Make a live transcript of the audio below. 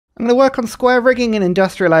I'm going to work on square rigging and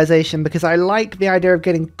industrialization because I like the idea of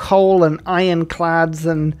getting coal and ironclads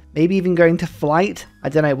and maybe even going to flight. I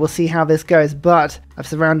don't know, we'll see how this goes, but I've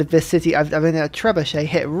surrounded this city. I've had a trebuchet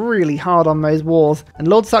hit really hard on those walls, and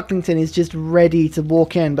Lord Sucklington is just ready to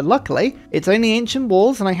walk in, but luckily it's only ancient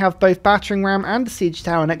walls and I have both battering ram and a siege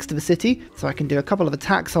tower next to the city, so I can do a couple of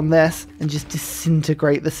attacks on this and just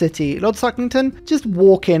disintegrate the city. Lord Sucklington, just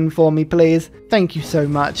walk in for me, please. Thank you so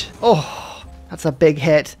much. Oh, that's a big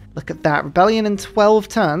hit. Look at that. Rebellion in 12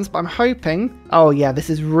 turns, but I'm hoping... Oh yeah, this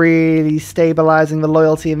is really stabilizing the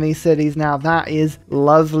loyalty in these cities now. That is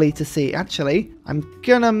lovely to see. Actually, I'm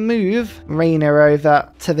gonna move Rainer over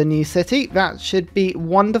to the new city. That should be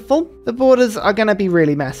wonderful. The borders are gonna be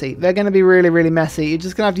really messy. They're gonna be really, really messy. You're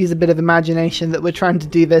just gonna have to use a bit of imagination that we're trying to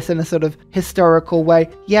do this in a sort of historical way.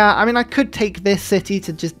 Yeah, I mean, I could take this city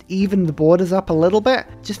to just even the borders up a little bit.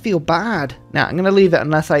 Just feel bad. Now, I'm gonna leave it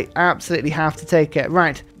unless I absolutely have to take it.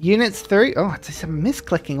 Right. Units through. Oh, I'm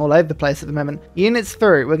misclicking all over the place at the moment. Units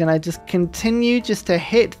through. We're going to just continue just to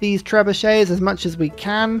hit these trebuchets as much as we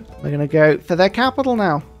can. We're going to go for their capital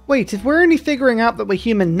now. Wait, if we're only figuring out that we're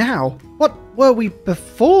human now, what were we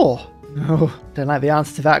before? Oh, don't like the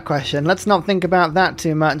answer to that question. Let's not think about that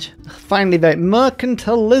too much. Finally though,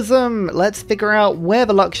 mercantilism. Let's figure out where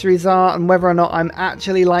the luxuries are and whether or not I'm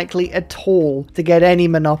actually likely at all to get any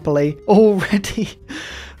monopoly already.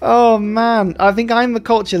 Oh man, I think I'm the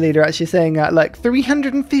culture leader actually saying that. Like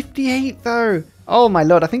 358 though. Oh my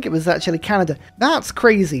lord, I think it was actually Canada. That's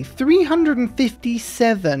crazy.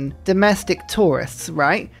 357 domestic tourists,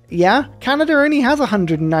 right? Yeah, Canada only has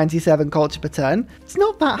 197 culture per turn. It's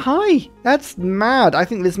not that high. That's mad. I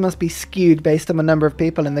think this must be skewed based on the number of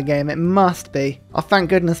people in the game. It must be. Oh, thank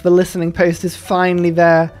goodness the listening post is finally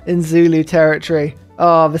there in Zulu territory.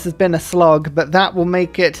 Oh, this has been a slog, but that will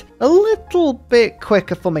make it a little bit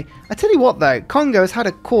quicker for me. I tell you what though, Kongo has had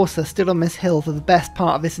a courser stood on this hill for the best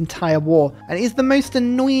part of this entire war, and it is the most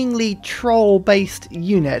annoyingly troll-based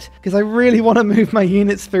unit, because I really want to move my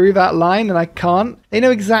units through that line and I can't. They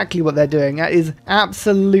know exactly what they're doing. That is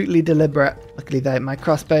absolutely deliberate. Luckily though, my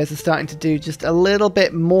crossbows are starting to do just a little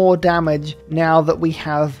bit more damage now that we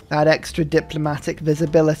have that extra diplomatic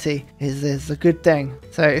visibility. Is a good thing.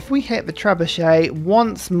 So if we hit the trebuchet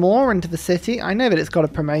once more into the city, I know that it's got a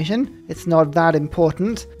promotion. It's not that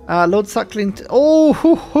important. Lord Suckling... Oh,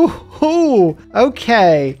 hoo, hoo, hoo.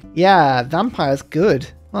 Okay. Yeah, Vampire's good.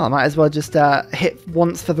 Well, I might as well just hit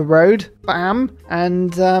once for the road. Bam.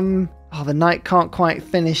 And... Oh, the knight can't quite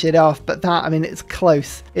finish it off, but that, I mean, it's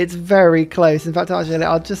close. It's very close. In fact, actually,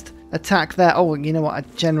 I'll just attack there. Oh, you know what? A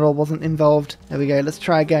general wasn't involved. There we go. Let's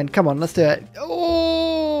try again. Come on, let's do it.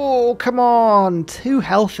 Oh, come on. 2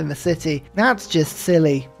 health in the city. That's just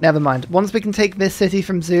silly. Never mind. Once we can take this city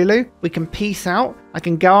from Zulu, we can peace out. I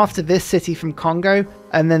can go after this city from Kongo,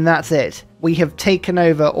 and then that's it. We have taken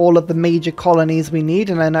over all of the major colonies we need,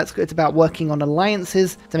 and then it's about working on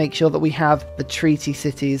alliances to make sure that we have the treaty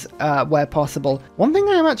cities where possible. One thing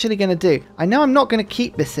I'm actually going to do, I know I'm not going to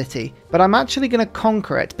keep this city, but I'm actually going to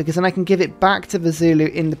conquer it, because then I can give it back to the Zulu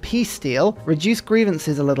in the peace deal, reduce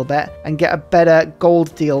grievances a little bit, and get a better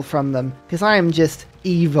gold deal from them, because I am just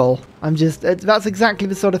evil. That's exactly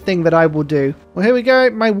the sort of thing that I will do. Well, here we go.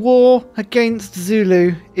 My war against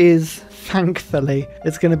Zulu is, thankfully,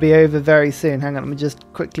 it's going to be over very soon. Hang on, let me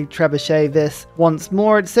just quickly trebuchet this once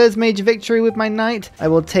more. It says major victory with my knight. I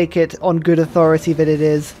will take it on good authority that it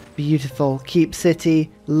is. Beautiful. Keep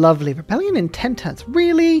city. Lovely. Rebellion in 10 turns.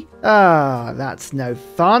 Really? Ah, that's no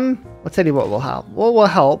fun. I'll tell you what will help. What will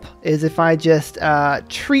help is if I just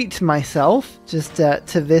treat myself just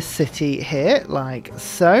to this city here, like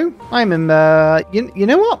so. I'm in you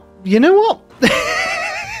know what? You know what?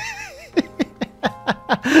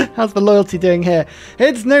 How's the loyalty doing here?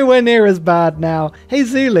 It's nowhere near as bad now. Hey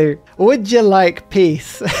Zulu, would you like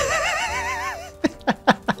peace?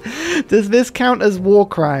 Does this count as war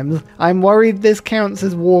crimes? I'm worried this counts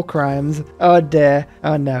as war crimes. Oh dear.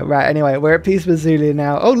 Oh no. Right, anyway, we're at peace with Zulu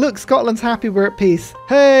now. Oh look, Scotland's happy we're at peace.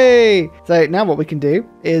 Hey! So now what we can do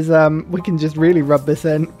is we can just really rub this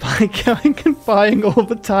in by going and buying all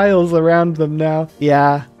the tiles around them now.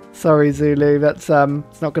 Yeah. Sorry, Zulu, that's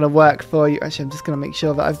it's not going to work for you. Actually, I'm just going to make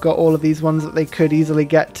sure that I've got all of these ones that they could easily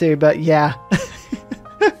get to, but yeah.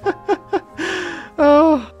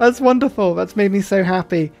 Oh, that's wonderful. That's made me so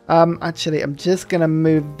happy. Actually, I'm just going to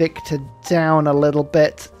move Victor down a little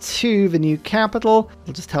bit to the new capital.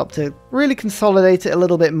 It'll just help to really consolidate it a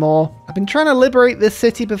little bit more. I've been trying to liberate this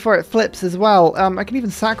city before it flips as well. I can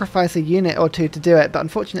even sacrifice a unit or two to do it, but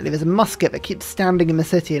unfortunately there's a musket that keeps standing in the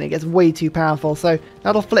city and it gets way too powerful. So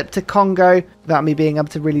that'll flip to Kongo without me being able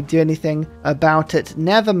to really do anything about it.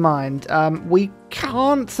 Never mind. We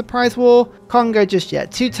can't surprise war Kongo just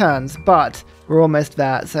yet. 2 turns, but we're almost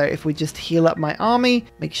there. So if we just heal up my army,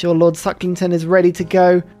 make sure Lord Sucklington is ready to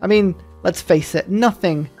go. I mean, let's face it,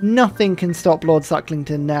 nothing can stop Lord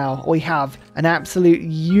Sucklington now. We have an absolute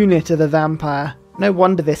unit of the vampire. No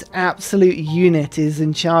wonder this absolute unit is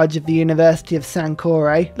in charge of the University of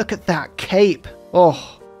Sankore. Look at that cape.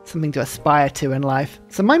 Oh, something to aspire to in life.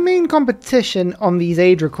 So my main competition on these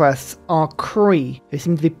aid requests are Cree, who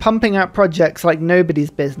seem to be pumping out projects like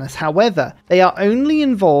nobody's business. However, they are only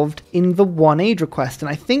involved in the one aid request, and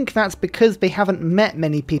I think that's because they haven't met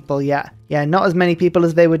many people yet. Yeah, not as many people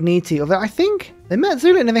as they would need to, although I think they met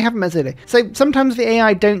Zulu. No, they haven't met Zulu. So sometimes the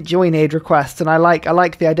AI don't join aid requests, and I like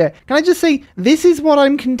the idea. Can I just say, this is what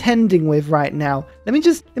I'm contending with right now. Let me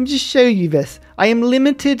just show you this. I am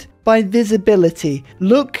limited by visibility.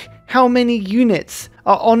 Look how many units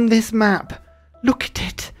are on this map. Look at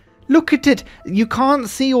it. Look at it. You can't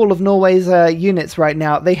see all of Norway's units right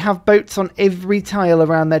now. They have boats on every tile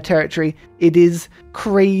around their territory. It is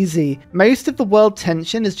crazy. Most of the world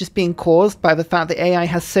tension is just being caused by the fact that AI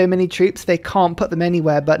has so many troops they can't put them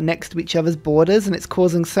anywhere but next to each other's borders, and it's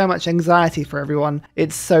causing so much anxiety for everyone.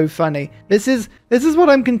 It's so funny. This is what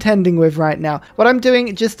I'm contending with right now. What I'm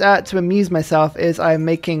doing just to amuse myself is I'm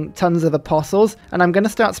making tons of apostles, and I'm going to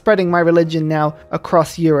start spreading my religion now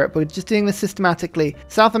across Europe. We're just doing this systematically.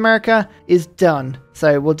 South America is done.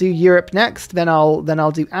 So we'll do Europe next, then I'll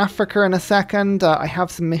do Africa in a second. I have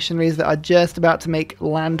some missionaries that are just about to make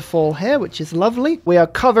landfall here, which is lovely. We are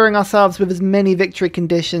covering ourselves with as many victory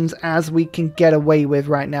conditions as we can get away with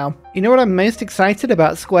right now. You know what I'm most excited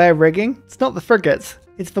about square rigging? It's not the frigates.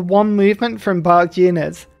 It's the one movement for embarked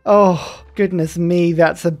units. Oh, goodness me,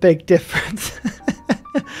 that's a big difference.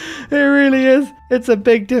 It really is. It's a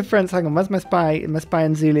big difference. Hang on, where's my spy? My spy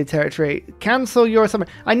in Zulu territory. Cancel your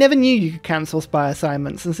assignment. I never knew you could cancel spy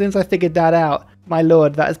assignments, and since I figured that out, my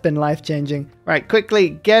lord, that has been life-changing. Right, quickly,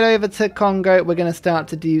 get over to Kongo. We're going to start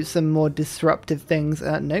to do some more disruptive things.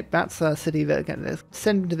 Nope, that's a city that...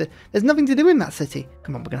 Send to the... There's nothing to do in that city.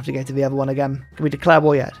 Come on, we're going to have to go to the other one again. Can we declare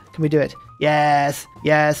war yet? Can we do it? Yes,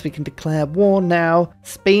 yes, we can declare war now.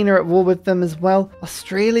 Spain are at war with them as well.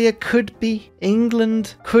 Australia could be.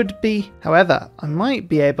 England could be. However, I might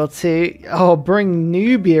be able to... bring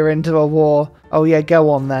Nubia into a war. Oh yeah, go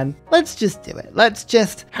on then. Let's just do it. Let's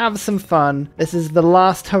just have some fun. This is the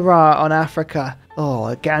last hurrah on Africa.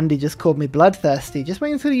 Oh, Gandhi just called me bloodthirsty. Just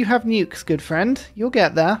wait until you have nukes, good friend. You'll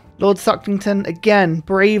get there. Lord Sucklington, again,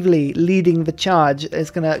 bravely leading the charge, is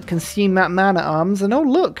going to consume that man-at-arms. And oh,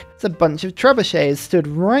 look, it's a bunch of trebuchets stood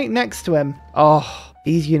right next to him. Oh,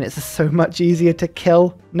 these units are so much easier to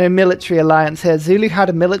kill. No military alliance here. Zulu had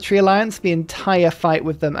a military alliance the entire fight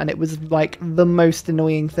with them, and it was like the most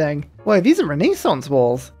annoying thing. Whoa, these are Renaissance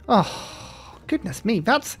walls. Oh, goodness me,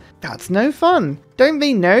 that's no fun. Don't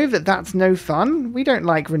they know that that's no fun? We don't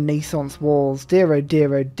like Renaissance walls. Dear, oh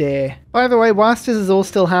dear, oh dear. By the way, whilst this is all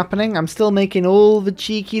still happening, I'm still making all the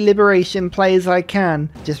cheeky liberation plays I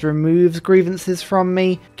can. Just removes grievances from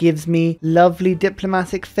me, gives me lovely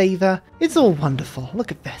diplomatic favour. It's all wonderful.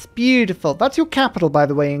 Look at this. Beautiful. That's your capital, by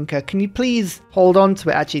the way, Inca. Can you please hold on to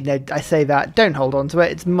it? Actually, no, I say that. Don't hold on to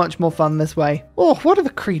it. It's much more fun this way. Oh, what are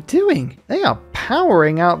the Cree doing? They are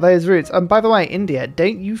powering out those routes. And by the way, India,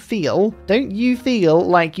 don't you feel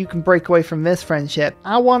like you can break away from this friendship?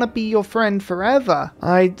 I want to be your friend forever.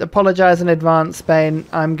 I apologize in advance, Spain.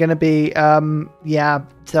 I'm going to be,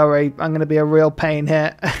 sorry, I'm going to be a real pain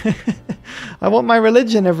here. I want my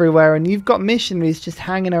religion everywhere, and you've got missionaries just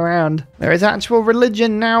hanging around. There is actual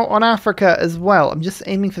religion now on Africa as well. I'm just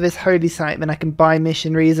aiming for this holy site, then I can buy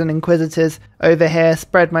missionaries and inquisitors over here,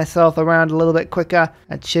 spread myself around a little bit quicker.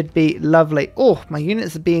 That should be lovely. Oh, my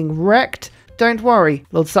units are being wrecked. Don't worry,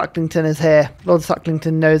 Lord Sucklington is here. Lord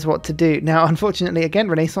Sucklington knows what to do. Now, unfortunately, again,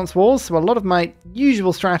 Renaissance Wars, so a lot of my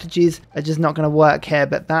usual strategies are just not going to work here,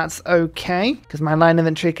 but that's okay, because my line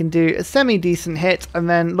infantry can do a semi-decent hit, and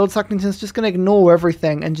then Lord Sucklington's just going to ignore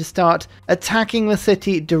everything and just start attacking the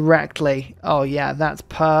city directly. Oh yeah, that's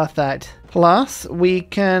perfect. Plus, we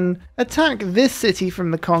can attack this city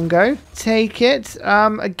from the Congo, take it.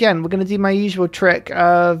 Again, we're going to do my usual trick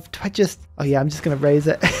of... I'm just going to raise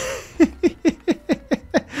it.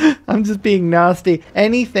 I'm just being nasty.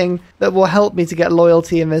 Anything that will help me to get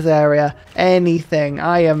loyalty in this area. Anything.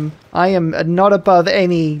 I am not above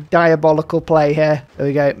any diabolical play here. There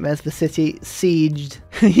we go. There's the city sieged.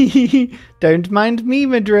 Don't mind me,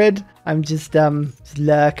 Madrid. I'm just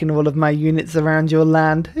lurking all of my units around your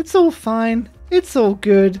land. It's all fine. It's all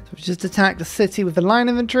good. So we just attacked the city with the line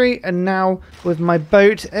infantry, and now with my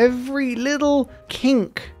boat, every little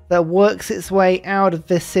kink that works its way out of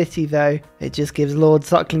this city, though. It just gives Lord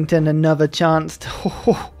Sucklington another chance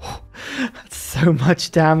to... That's so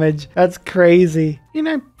much damage. That's crazy. You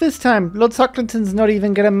know, this time, Lord Sucklington's not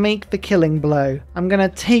even going to make the killing blow. I'm going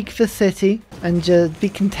to take the city and just be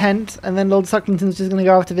content, and then Lord Sucklington's just going to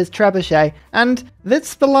go after his trebuchet. And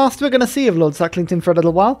that's the last we're going to see of Lord Sucklington for a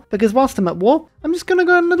little while, because whilst I'm at war, I'm just going to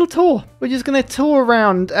go on a little tour. We're just going to tour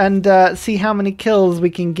around and see how many kills we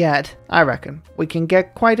can get. I reckon we can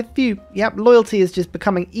get quite a few. Yep, loyalty is just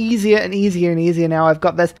becoming easier and easier and easier now. I've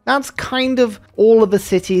got this. That's kind of all of the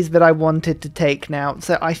cities that I wanted to take now.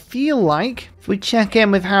 So I feel like if we check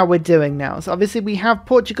in with how we're doing now. So obviously we have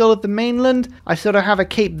Portugal at the mainland. I sort of have a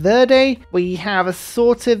Cape Verde. We have a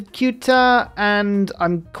sort of Ceuta, and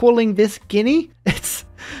I'm calling this Guinea. It's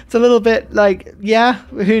a little bit like, yeah,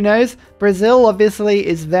 who knows? Brazil obviously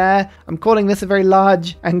is there. I'm calling this a very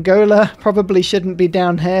large Angola. Probably shouldn't be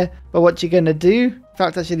down here, but what you gonna do? In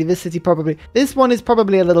fact, actually, this one is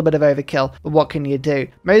probably a little bit of overkill, but what can you do?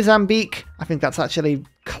 Mozambique, I think that's actually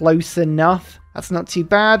close enough. That's not too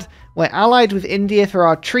bad. We're allied with India for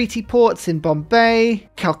our treaty ports in Bombay,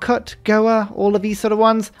 Calcutta, Goa, all of these sort of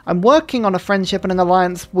ones. I'm working on a friendship and an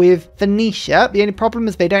alliance with Phoenicia. The only problem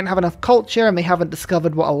is they don't have enough culture and they haven't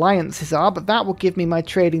discovered what alliances are, but that will give me my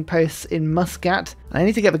trading posts in Muscat. I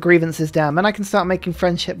need to get the grievances down, then I can start making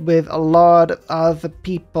friendship with a lot of other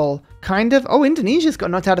people. Kind of. Oh, Indonesia's got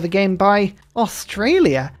knocked out of the game by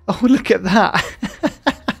Australia. Oh, look at that.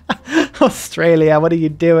 Australia, what are you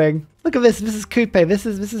doing? Look at this. This is Coupe. This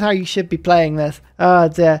is how you should be playing this. Oh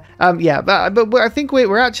dear. Yeah, but I think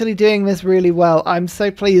we're actually doing this really well. I'm so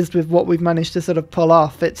pleased with what we've managed to sort of pull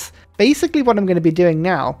off. It's basically what I'm going to be doing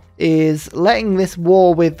now is letting this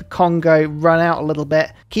war with Kongo run out a little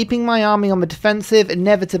bit, keeping my army on the defensive,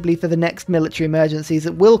 inevitably for the next military emergencies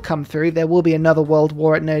that will come through. There will be another world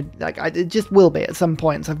war it just will be at some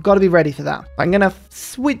point, so I've got to be ready for that. I'm going to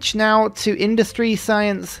switch now to industry,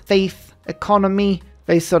 science, faith, economy,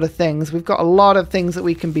 those sort of things. We've got a lot of things that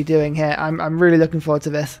we can be doing here. I'm really looking forward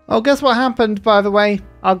to this. Oh, guess what happened, by the way?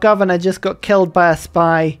 Our governor just got killed by a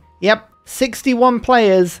spy. Yep. 61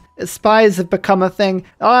 players. Spies have become a thing.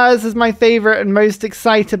 Oh, this is my favorite and most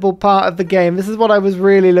excitable part of the game. This is what I was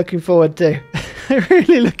really looking forward to.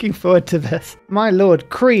 Really looking forward to this. My lord,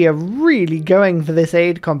 Cree are really going for this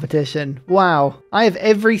aid competition. Wow. I have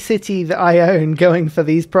every city that I own going for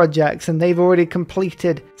these projects, and they've already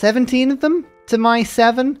completed 17 of them to my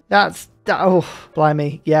 7. Oh,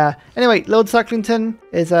 blimey, yeah. Anyway, Lord Sucklington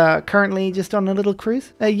is currently just on a little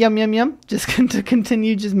cruise. Yum, yum, yum. Just going to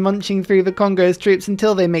continue just munching through the Congo's troops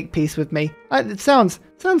until they make peace with me. It sounds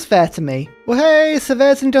fair to me. Well, hey, so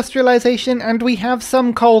there's industrialization, and we have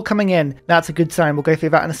some coal coming in. That's a good sign. We'll go through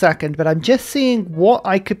that in a second, but I'm just seeing what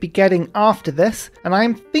I could be getting after this, and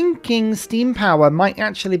I'm thinking steam power might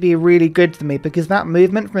actually be really good for me, because that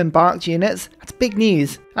movement from embarked units, that's big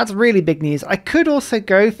news. That's really big news. I could also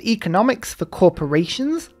go for economics for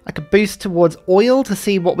corporations. I could boost towards oil to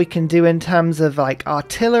see what we can do in terms of like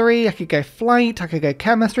artillery. I could go flight, I could go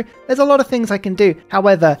chemistry. There's a lot of things I can do.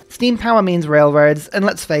 However, steam power means railroads, and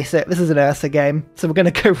let's face it, this is an Ursa game, so we're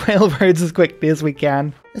going to go railroads as quickly as we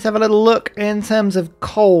can. Let's have a little look in terms of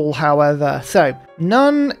coal, however. So,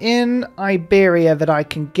 none in Iberia that I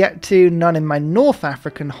can get to, none in my North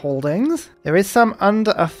African holdings. There is some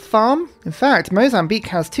under a farm. In fact, Mozambique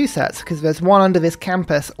has 2 sets, because there's one under this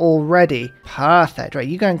campus already. Perfect. Right,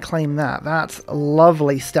 you go and claim that. That's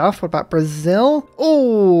lovely stuff. What about Brazil?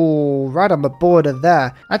 Oh, right on the border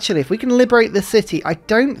there. Actually, if we can liberate the city, I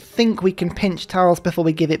don't think we can pinch tiles before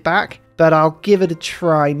we give it back, but I'll give it a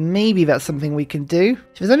try. Maybe that's something we can do.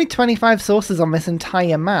 There's only 25 sources on this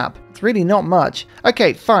entire map. It's really not much.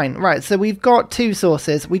 Okay, fine. Right, so we've got 2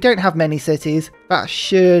 sources. We don't have many cities. That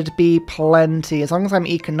should be plenty, as long as I'm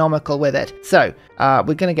economical with it. So,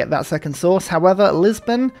 we're going to get that second source. However,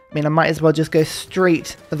 Lisbon, I might as well just go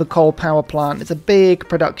straight for the coal power plant. It's a big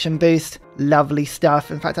production boost. Lovely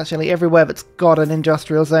stuff. In fact, actually, everywhere that's got an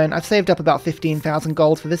industrial zone, I've saved up about 15,000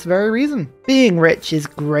 gold for this very reason. Being rich is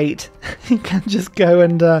great. You can just go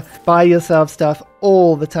and buy yourself stuff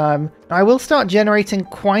all the time. I will start generating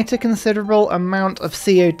quite a considerable amount of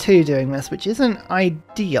CO2 doing this, which isn't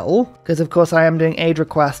ideal, because of course I am doing aid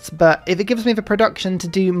requests, but if it gives me the production to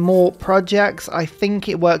do more projects, I think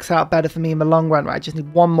it works out better for me in the long run. I just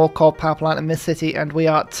need one more coal power plant in this city, and we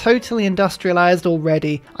are totally industrialized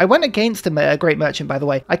already. I went against a great merchant, by the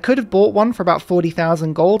way. I could have bought one for about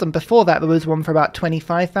 40,000 gold, and before that there was one for about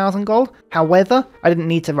 25,000 gold. However, I didn't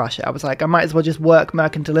need to rush it. I was like, I might as well just work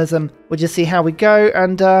mercantilism. We'll just see how we go,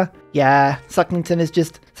 and yeah,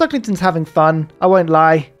 Sucklington's having fun. I won't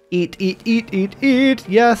lie. Eat, eat, eat, eat, eat.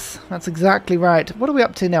 Yes, that's exactly right. What are we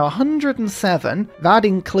up to now? 107. That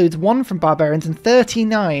includes 1 from barbarians and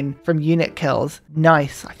 39 from unit kills.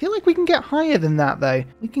 Nice. I feel like we can get higher than that though.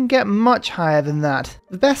 We can get much higher than that.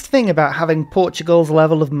 The best thing about having Portugal's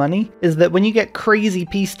level of money is that when you get crazy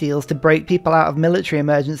peace deals to break people out of military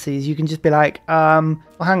emergencies, you can just be like,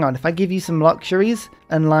 well, hang on, if I give you some luxuries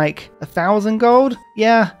and like 1,000 gold,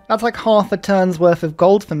 yeah, that's like half a turn's worth of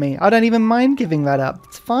gold for me. I don't even mind giving that up.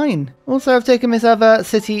 It's fine. Also, I've taken this other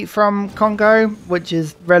city from Kongo, which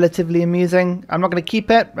is relatively amusing. I'm not going to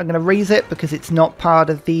keep it. I'm going to raise it because it's not part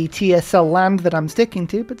of the TSL land that I'm sticking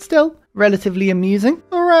to, but still, relatively amusing.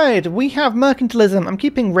 Alright, we have mercantilism. I'm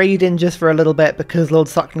keeping raid in just for a little bit because Lord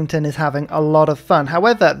Sucklington is having a lot of fun.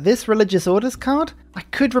 However, this religious orders card, I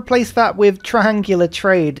could replace that with triangular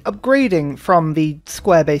trade, upgrading from the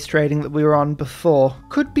square-based trading that we were on before.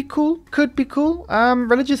 Could be cool, could be cool.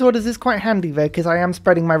 Religious orders is quite handy though, because I am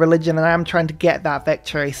spreading my religion and I am trying to get that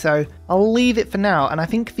victory, so I'll leave it for now. And I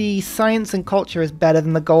think the science and culture is better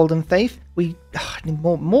than the golden faith. We need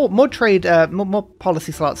more trade, more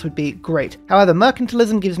policy slots would be great. However,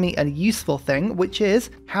 mercantilism gives me a useful thing, which is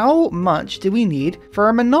how much do we need for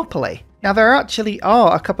a monopoly? Now, there actually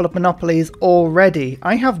are a couple of monopolies already.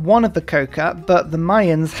 I have one of the coca, but the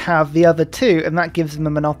Mayans have the other 2, and that gives them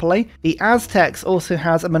a monopoly. The Aztecs also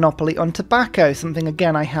has a monopoly on tobacco, something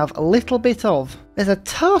again I have a little bit of. There's a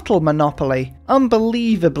turtle monopoly.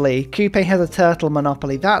 Unbelievably, Coupe has a turtle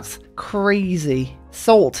monopoly. That's crazy.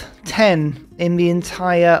 Salt, 10 in the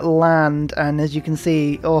entire land, and as you can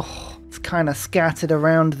see, it's kind of scattered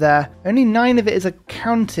around there. Only 9 of it is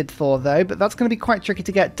accounted for though, but that's going to be quite tricky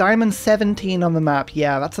to get. Diamond 17 on the map.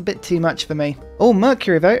 Yeah, that's a bit too much for me. Oh,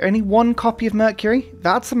 Mercury though. Only 1 copy of Mercury.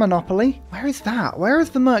 That's a monopoly. Where is that? Where is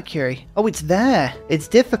the Mercury? Oh, it's there. It's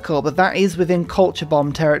difficult, but that is within culture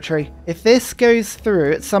bomb territory. If this goes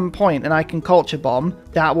through at some point and I can culture bomb,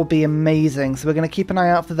 that will be amazing. So we're going to keep an eye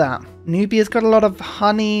out for that. Nubia's got a lot of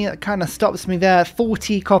honey. That kind of stops me there.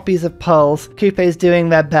 40 copies of pearls. Coupe is doing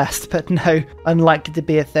their best, but no, unlikely to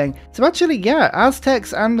be a thing. So actually, yeah,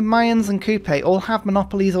 Aztecs and the Mayans and Coupe all have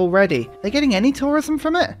monopolies already. They're getting any tourism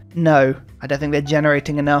from it? No, I don't think they're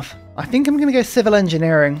generating enough. I think I'm going to go civil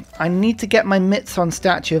engineering. I need to get my mitts on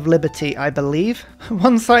Statue of Liberty, I believe.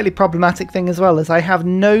 One slightly problematic thing as well is I have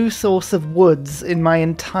no source of woods in my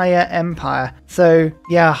entire empire. So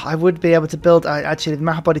yeah, I would be able to build, actually the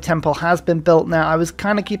Mahabodhi Temple has been built now. I was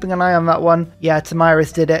kind of keeping an eye on that one. Yeah,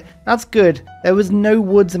 Tamiris did it. That's good. There was no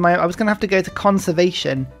woods in my, I was going to have to go to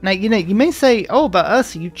conservation. Now, you know, you may say, oh, but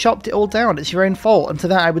Ursa, you chopped it all down. It's your own fault. And to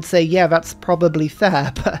that I would say, yeah, that's probably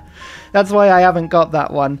fair, but that's why I haven't got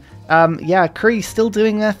that one. Yeah, Cree still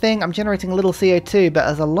doing their thing. I'm generating a little CO2, but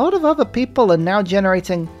as a lot of other people are now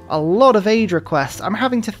generating a lot of aid requests, I'm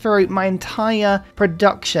having to throw my entire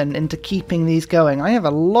production into keeping these going. I have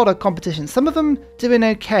a lot of competition. Some of them doing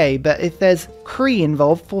okay, but if there's Cree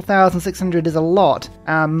involved, 4,600 is a lot.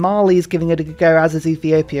 Mali's giving it a go, as is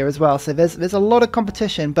Ethiopia as well. So there's a lot of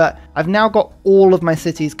competition, but I've now got all of my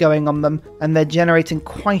cities going on them, and they're generating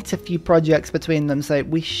quite a few projects between them, so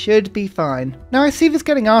we should be fine. Now, I see this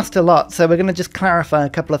getting asked a lot, so we're going to just clarify a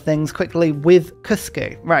couple of things quickly with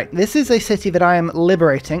Cusco. Right, this is a city that I am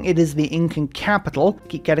liberating. It is the Incan capital.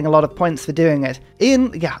 Keep getting a lot of points for doing it.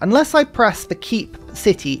 Unless I press the keep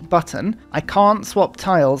city button, I can't swap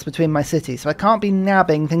tiles between my cities, so I can't be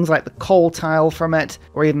nabbing things like the coal tile from it,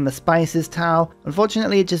 or even the spices tile.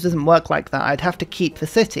 Unfortunately, it just doesn't work like that. I'd have to keep the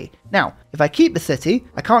city. Now, if I keep the city,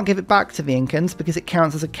 I can't give it back to the Incans because it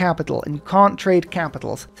counts as a capital, and you can't trade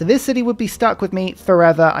capitals. So this city would be stuck with me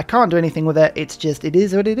forever. I can't do anything with it. It's just, it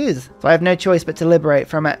is what it is. So I have no choice but to liberate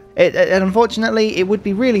from it. And unfortunately, it would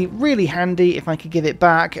be really, really handy if I could give it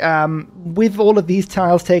back with all of these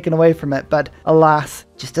tiles taken away from it, but alas,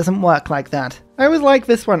 just doesn't work like that. I always like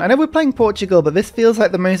this one. I know we're playing Portugal, but this feels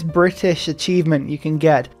like the most British achievement you can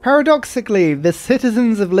get. Paradoxically, the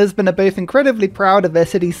citizens of Lisbon are both incredibly proud of their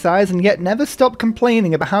city's size and yet never stop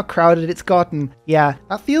complaining about how crowded it's gotten. Yeah,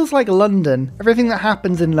 that feels like London. Everything that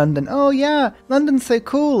happens in London. Oh yeah, London's so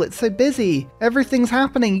cool, it's so busy. Everything's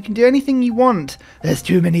happening, you can do anything you want. There's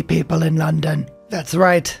too many people in London. That's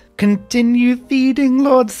right. Continue feeding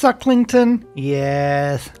Lord Sucklington.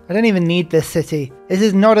 Yes. I don't even need this city. This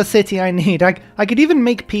is not a city I need. I could even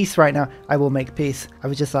make peace right now. I will make peace. I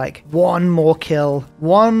was just like, one more kill.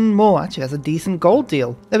 One more. Actually, that's a decent gold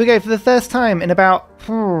deal. There we go. For the first time in about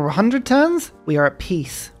 100 turns, we are at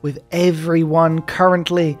peace with everyone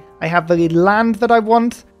currently. I have the land that I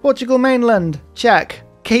want. Portugal mainland. Check.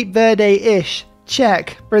 Cape Verde-ish.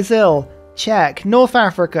 Check. Brazil. check. North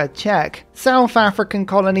Africa, check. South African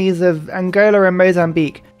colonies of Angola and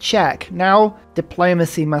Mozambique, check. Now,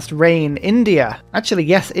 diplomacy must reign. India. Actually,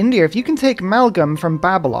 yes, India. If you can take Malgam from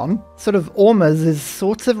Babylon, sort of Ormuz is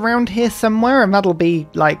sort of around here somewhere, and that'll be,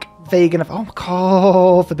 like, vague enough. Oh,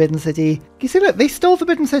 God, Forbidden City. You see, look, they stole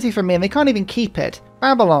Forbidden City from me, and they can't even keep it.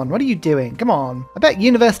 Babylon, what are you doing? Come on. I bet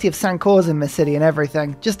University of Sankor's in this city and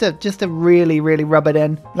everything. Just to really, really rub it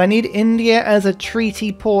in. But I need India as a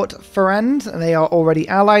treaty port friend. They are already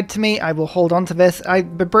allied to me. I will hold on to this.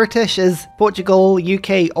 The British is Portugal,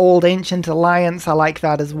 UK, old ancient alliance. I like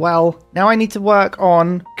that as well. Now I need to work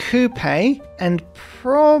on Coupe and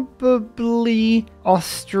probably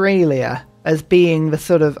Australia as being the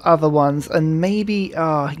sort of other ones. And maybe,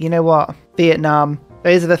 you know what? Vietnam.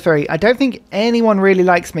 Those are the three. I don't think anyone really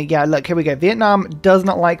likes me. Yeah, look, here we go. Vietnam does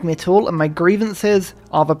not like me at all, and my grievances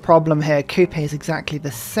are the problem here. Coupe is exactly the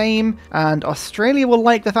same, and Australia will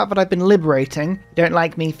like the fact that I've been liberating. Don't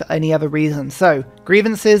like me for any other reason. So,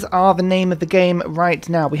 grievances are the name of the game right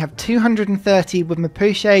now. We have 230 with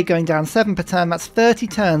Mapuche going down 7 per turn. That's 30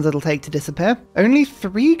 turns it'll take to disappear. Only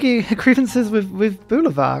 3 grievances with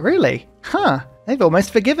Bolivar, really? Huh. They've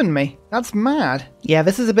almost forgiven me. That's mad. Yeah,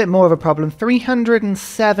 this is a bit more of a problem.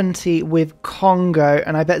 370 with Kongo,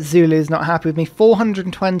 and I bet Zulu's not happy with me.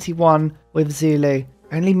 421 with Zulu.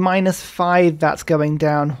 Only -5 that's going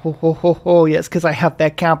down. Ho ho ho ho. Yes, because I have their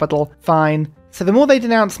capital. Fine. So the more they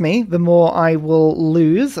denounce me, the more I will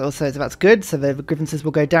lose. Also, so that's good. So the grievances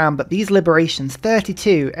will go down. But these liberations,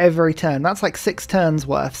 32 every turn. That's like 6 turns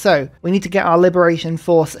worth. So we need to get our liberation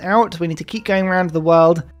force out. We need to keep going around the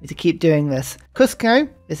world. We need to keep doing this. Cusco,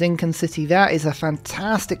 this Incan city there, is a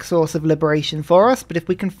fantastic source of liberation for us, but if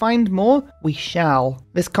we can find more, we shall.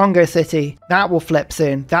 This Kongo city, that will flip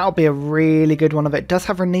soon. That'll be a really good one of it. It does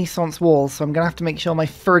have Renaissance walls, so I'm going to have to make sure my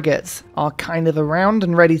frigates are kind of around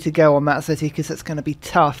and ready to go on that city, because it's going to be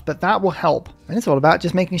tough, but that will help. And it's all about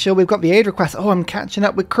just making sure we've got the aid requests. Oh, I'm catching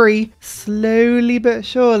up with Cree. Slowly but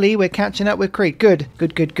surely, we're catching up with Cree. Good,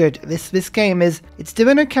 good, good, good. This game is, it's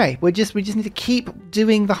doing okay. We just need to keep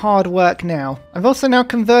doing the hard work now. I've also now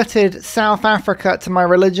converted South Africa to my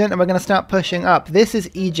religion, and we're going to start pushing up. This is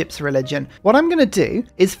Egypt's religion. What I'm going to do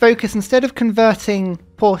is focus, instead of converting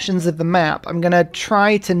portions of the map, I'm going to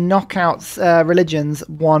try to knock out religions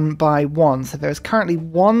one by one. So there is currently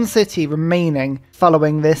 1 city remaining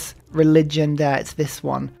following this religion there. It's this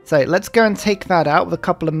one. So let's go and take that out with a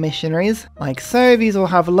couple of missionaries. Like so. These all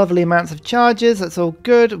have lovely amounts of charges. That's all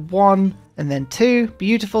good. 1 and then 2.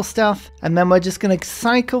 Beautiful stuff. And then we're just going to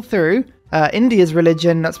cycle through. India's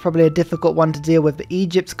religion, that's probably a difficult one to deal with, but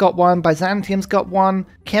Egypt's got one, Byzantium's got one,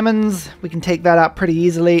 Kemen's, we can take that out pretty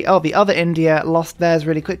easily. Oh, the other India lost theirs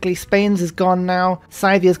really quickly. Spain's is gone now.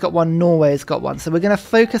 Scythia's got one, Norway's got one. So we're going to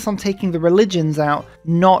focus on taking the religions out,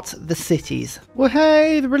 not the cities. Well,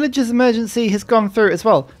 hey, the religious emergency has gone through as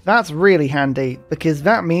well. That's really handy, because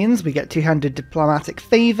that means we get 200 diplomatic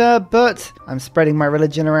favour, but I'm spreading my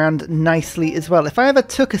religion around nicely as well. If I ever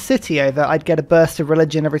took a city over, I'd get a burst of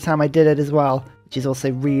religion every time I did it as well, which is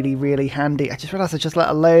also really, really handy. I just realised I just let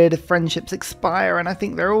a load of friendships expire, and I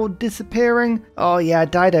think they're all disappearing. Oh yeah,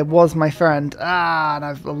 Dido was my friend. And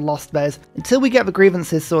I've lost those. Until we get the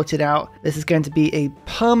grievances sorted out, this is going to be a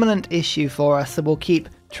permanent issue for us, so we'll keep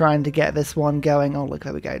trying to get this one going. Oh, look,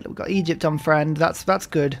 there we go. We've got Egypt on friend. That's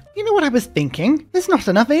good. You know what I was thinking? There's not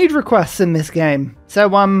enough aid requests in this game.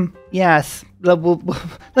 So, yes.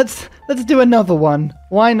 Let's do another one.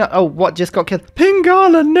 Why not? Oh, what just got killed?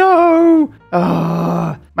 Pingala, no!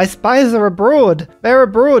 Ah, my spies are abroad. They're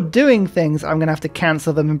abroad doing things. I'm going to have to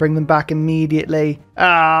cancel them and bring them back immediately.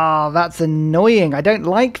 Ah, that's annoying. I don't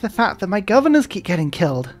like the fact that my governors keep getting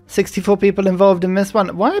killed. 64 people involved in this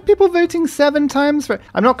one. Why are people voting 7 times for it?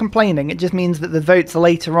 I'm not complaining. It just means that the votes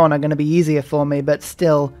later on are going to be easier for me, but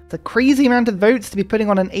still, it's a crazy amount of votes to be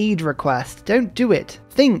putting on an aid request. Don't do it.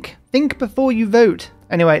 Think before you vote.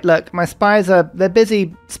 Anyway, look, my spies they're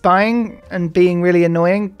busy spying and being really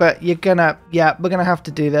annoying, but we're gonna have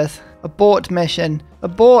to do this. Abort mission.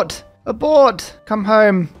 Abort! Come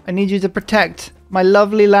home. I need you to protect my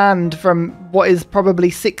lovely land from what is probably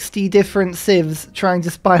 60 different civs trying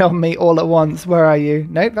to spy on me all at once. Where are you?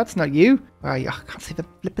 Nope, that's not you. Where are you? I can't see the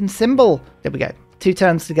flippin' symbol. There we go. 2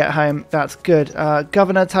 turns to get home. That's good.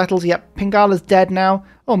 Governor titles. Yep, Pingala's dead now.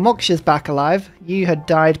 Oh, Moksha's back alive. You had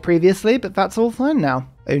died previously, but that's all fine now.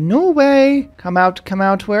 Oh, Norway! Come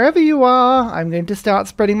out wherever you are. I'm going to start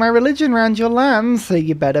spreading my religion around your lands, so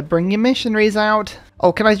you better bring your missionaries out.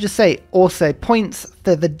 Oh, can I just say, also, points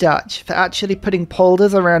for the Dutch for actually putting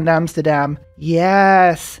polders around Amsterdam.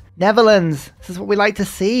 Yes! Netherlands. This is what we like to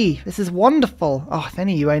see. This is wonderful. Oh, if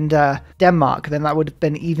any of you owned Denmark, then that would have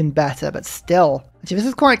been even better, but still. Actually, this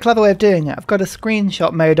is quite a clever way of doing it. I've got a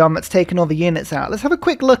screenshot mode on that's taken all the units out. Let's have a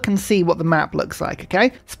quick look and see what the map looks like,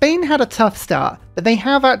 okay? Spain had a tough start, but they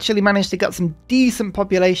have actually managed to get some decent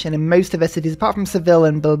population in most of their cities, apart from Seville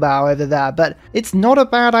and Bilbao over there, but it's not a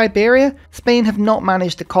bad Iberia. Spain have not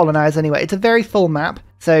managed to colonize anyway. It's a very full map.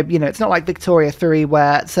 So, you know, it's not like Victoria 3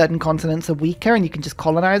 where certain continents are weaker and you can just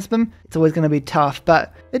colonize them. It's always going to be tough,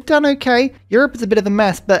 but they've done okay. Europe is a bit of a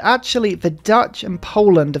mess, but actually the Dutch and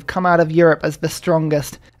Poland have come out of Europe as the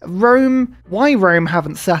strongest. Rome, why Rome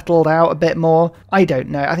haven't settled out a bit more, I don't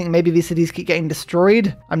know. I think maybe these cities keep getting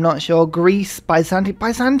destroyed. I'm not sure. Greece,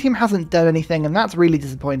 Byzantium hasn't done anything, and that's really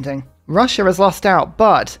disappointing. Russia has lost out,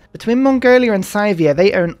 but between Mongolia and Scythia,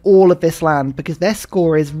 they own all of this land because their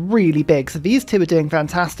score is really big. So these two are doing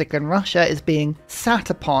fantastic and Russia is being sat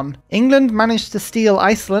upon. England managed to steal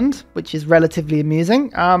Iceland, which is relatively amusing,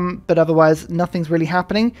 but otherwise nothing's really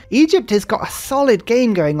happening. Egypt has got a solid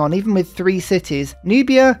game going on, even with 3 cities.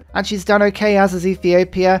 Nubia actually has done okay, as is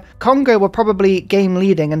Ethiopia. Kongo were probably game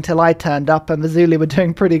leading until I turned up, and the Zulu were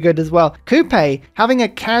doing pretty good as well. Coupe, having a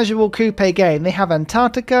casual Coupe game. They have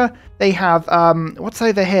Antarctica. They have, what's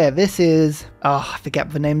over here? This is, I forget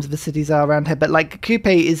what the names of the cities are around here, but like Coupe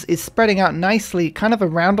is spreading out nicely kind of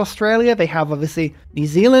around Australia. They have obviously New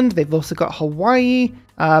Zealand. They've also got Hawaii.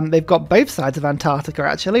 They've got both sides of Antarctica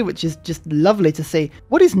actually, which is just lovely to see.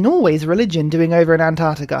 What is Norway's religion doing over in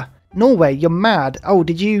Antarctica? Norway, you're mad. Oh,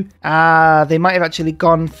 did you? They might have actually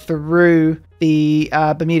gone through the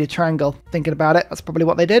Bermuda Triangle. Thinking about it, that's probably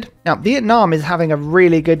what they did. Now, Vietnam is having a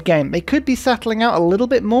really good game. They could be settling out a little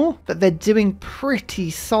bit more, but they're doing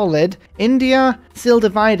pretty solid. India, still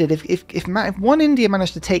divided. If one India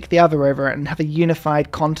managed to take the other over and have a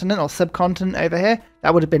unified continent or subcontinent over here,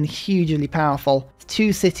 that would have been hugely powerful. It's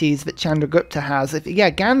 2 cities that Chandragupta has.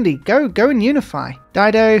 Gandhi, go and unify.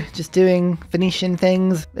 Dido, just doing Phoenician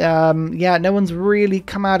things. No one's really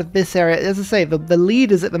come out of this area. As I say, the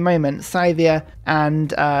leaders at the moment, Scythia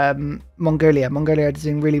and Mongolia. Mongolia are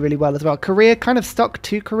doing really, really well as well. Korea kind of stuck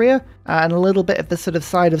to Korea and a little bit of the sort of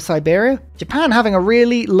side of Siberia. Japan having a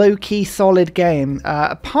really low-key solid game.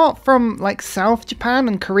 Apart from like South Japan,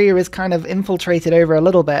 and Korea is kind of infiltrated over a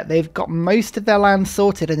little bit. They've got most of their land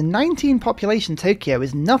sorted, and a 19 population Tokyo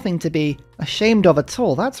is nothing to be ashamed of at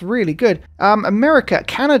all. That's really good.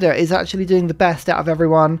 Canada is actually doing the best out of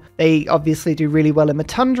everyone. They obviously do really well in the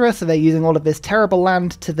tundra, so they're using all of this terrible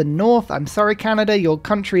land to the north. I'm sorry, Canada, your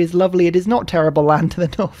country is lovely. It is not terrible land to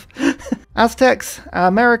the north. Aztecs,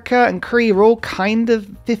 America and Cree are all kind of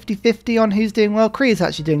 50-50 on who's doing well. Cree is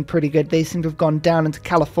actually doing pretty good. They seem to have gone down into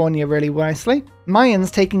California really wisely.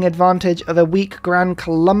 Mayans taking advantage of a weak Gran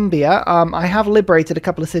Colombia. I have liberated a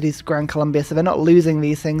couple of cities to Gran Colombia, so they're not losing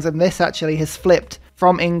these things, and this actually has flipped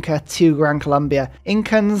from Inca to Gran Colombia.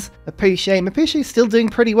 Incans, Mapuche is still doing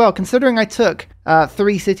pretty well, considering I took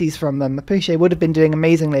 3 cities from them. Mapuche would have been doing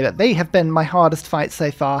amazingly, but they have been my hardest fight so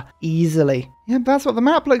far, easily. Yeah, that's what the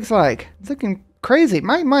map looks like. It's looking crazy.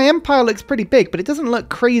 My empire looks pretty big, but it doesn't look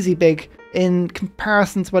crazy big in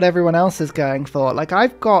comparison to what everyone else is going for. Like,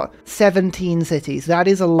 I've got 17 cities. That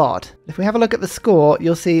is a lot. If we have a look at the score,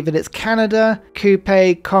 you'll see that it's Canada,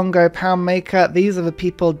 Coupe, Congo, Poundmaker. These are the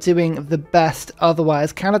people doing the best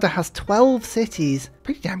otherwise. Canada has 12 cities.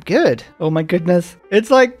 Pretty damn good. Oh my goodness. It's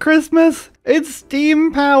like Christmas. It's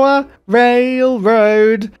steam power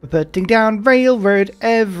railroad. We're putting down railroad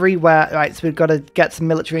everywhere. Right, so we've got to get some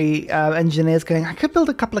military engineers going. I could build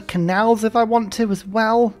a couple of canals if I want to as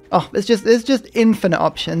well. Oh, there's just infinite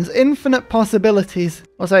options, infinite possibilities.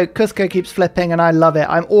 Also, Cusco keeps flipping and I love it.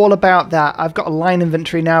 I'm all about that. I've got a line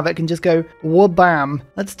inventory now that can just go wha-bam.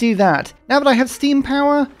 Let's do that. Now that I have steam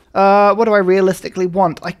power, what do I realistically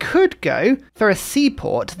want? I could go for a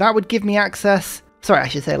seaport. That would give me access... Sorry, I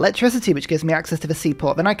should say electricity, which gives me access to the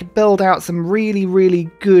seaport. Then I could build out some really,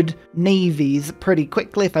 really good navies pretty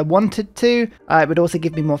quickly if I wanted to. It would also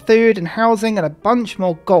give me more food and housing and a bunch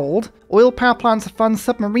more gold. Oil power plants are fun.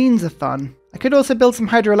 Submarines are fun. I could also build some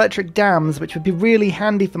hydroelectric dams, which would be really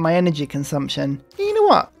handy for my energy consumption. You know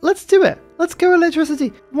what? Let's do it. Let's go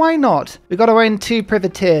electricity. Why not? We've got to own 2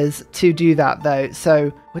 privateers to do that though.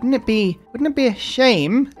 So wouldn't it be a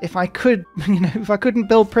shame if I could, if I couldn't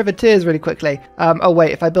build privateers really quickly? Oh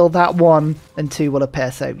wait, if I build that one, then 2 will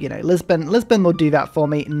appear. So, Lisbon will do that for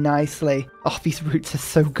me nicely. Oh, these routes are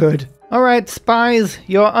so good. Alright, spies,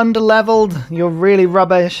 you're underleveled, you're really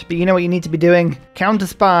rubbish, but you know what you need to be doing?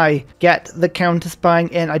 Counter-spy. Get the counter-spying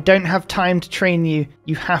in. I don't have time to train you.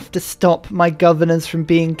 You have to stop my governors from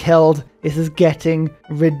being killed. This is getting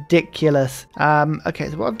ridiculous. Okay,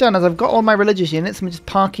 so what I've done is I've got all my religious units, I'm just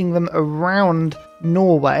parking them around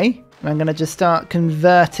Norway. And I'm going to just start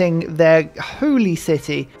converting their holy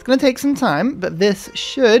city. It's going to take some time, but this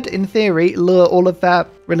should, in theory, lure all of their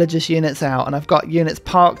religious units out. And I've got units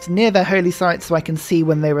parked near their holy sites so I can see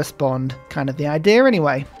when they respond. Kind of the idea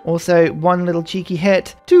anyway. Also, one little cheeky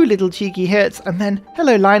hit, two little cheeky hits, and then,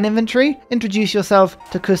 hello line infantry, introduce yourself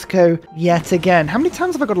to Cusco yet again. How many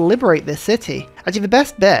times have I got to liberate this city? Actually, the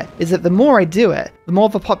best bit is that the more I do it, the more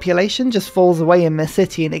the population just falls away in this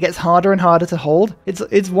city and it gets harder and harder to hold.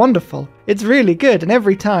 It's wonderful. It's really good, and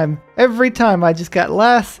every time I just get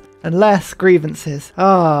less and less grievances.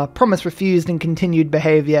 Promise refused and continued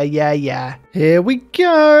behavior. Yeah. Here we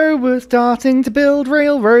go. We're starting to build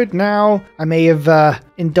railroad now. I may have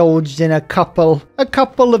indulged in a couple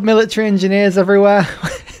of military engineers everywhere.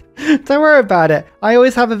 Don't worry about it. I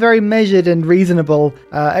always have a very measured and reasonable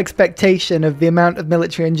expectation of the amount of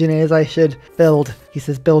military engineers I should build. He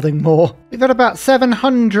says building more. We've got about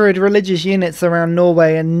 700 religious units around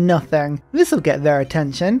Norway and nothing. This'll get their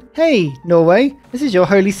attention. Hey, Norway, this is your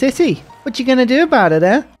holy city. What you gonna do about it,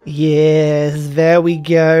 eh? Yes, there we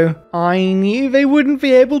go. I knew they wouldn't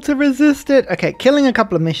be able to resist it. Okay, killing a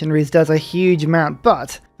couple of missionaries does a huge amount,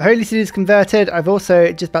 but the holy city is converted. I've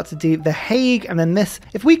also just about to do The Hague, and then this.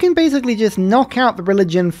 If we can basically just knock out the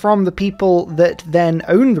religion from the people that then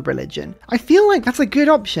own the religion, I feel like that's a good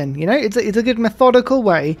option, you know? It's a good methodical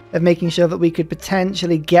way of making sure that we could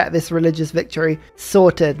potentially get this religious victory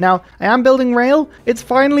sorted. Now, I am building rail. It's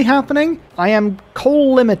finally happening. I am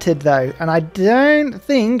coal limited though, and I don't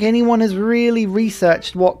think anyone has really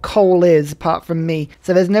researched what coal is apart from me.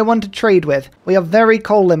 So there's no one to trade with. We are very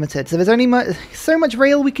coal limited. So there's only so much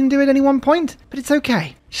rail we can do at any one point, but it's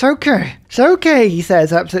okay. It's okay, he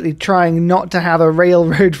says, absolutely trying not to have a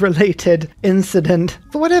railroad-related incident.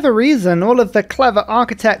 For whatever reason, all of the clever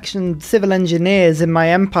architects and civil engineers in my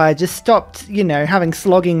empire just stopped, you know, having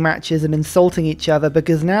slogging matches and insulting each other,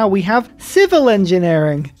 because now we have civil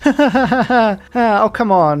engineering. Oh,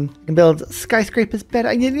 come on. I can build skyscrapers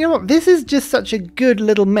better. You know what? This is just such a good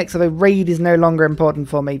little mix, although raid is no longer important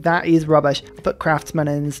for me. That is rubbish. I'll put craftsmen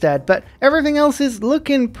in instead. But everything else is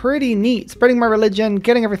looking pretty neat. Spreading my religion,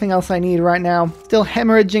 getting everything else I need right now. Still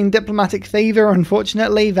hemorrhaging diplomatic favor,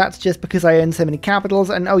 unfortunately. That's just because I own so many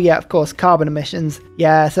capitals. And oh yeah, of course, carbon emissions.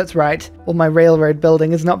 Yes, that's right. All my railroad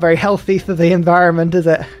building is not very healthy for the environment, is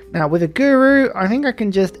it? Now, with a guru, I think I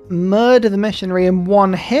can just murder the missionary in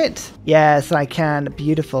one hit. Yes, I can.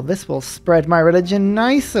 Beautiful. This will spread my religion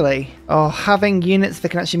nicely. Oh, having units that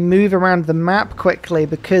can actually move around the map quickly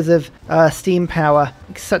because of steam power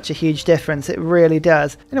makes such a huge difference. It really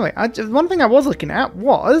does. Anyway, one thing I was looking at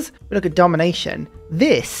was, we look at domination.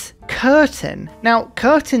 This Curtin. Now,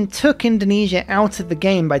 Curtin took Indonesia out of the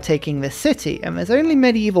game by taking this city, and there's only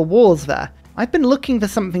medieval walls there. I've been looking for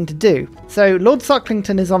something to do. So Lord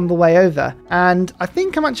Sucklington is on the way over, and I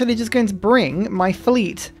think I'm actually just going to bring my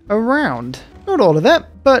fleet around. Not all of it,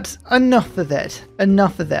 but enough of it.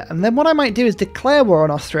 Enough of it. And then what I might do is declare war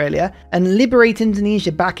on Australia and liberate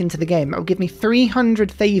Indonesia back into the game. That will give me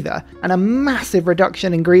 300 favour and a massive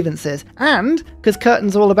reduction in grievances. And, because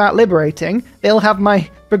Curtin's all about liberating, they'll have my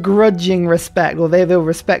begrudging respect, or they'll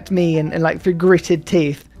respect me and like through gritted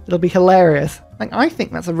teeth. It'll be hilarious. Like, I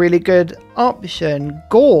think that's a really good option.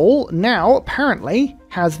 Gaul now apparently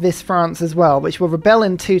has this France as well, which will rebel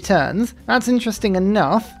in 2 turns. That's interesting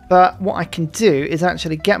enough, but what I can do is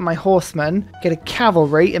actually get my horsemen, get a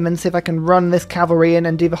cavalry, and then see if I can run this cavalry in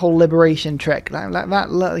and do the whole liberation trick.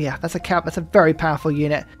 Yeah, that's a very powerful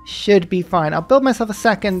unit. Should be fine. I'll build myself a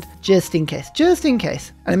second just in case. Just in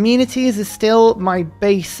case. And immunities is still my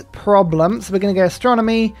base problem, so we're going to go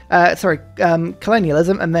astronomy,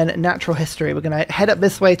 colonialism, and then natural history. We're going to head up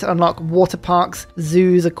this way to unlock water parks,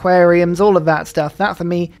 zoos, aquariums, all of that stuff. That for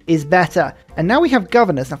me is better. And now we have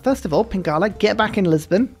governors. Now, first of all, Pingala, get back in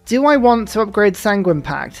Lisbon. Do I want to upgrade Sanguine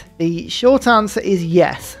Pact? The short answer is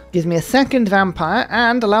yes. Gives me a second vampire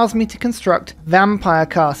and allows me to construct vampire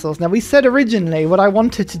castles. Now, we said originally what I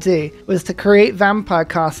wanted to do was to create vampire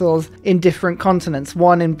castles in different continents.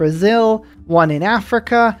 One in Brazil, one in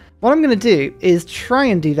Africa. What I'm going to do is try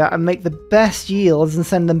and do that and make the best yields and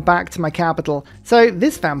send them back to my capital. So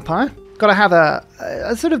this vampire, got to have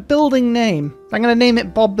a sort of building name. I'm going to name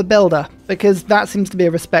it Bob the Builder, because that seems to be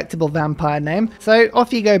a respectable vampire name. So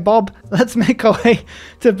off you go, Bob. Let's make our way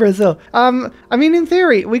to Brazil. I mean, in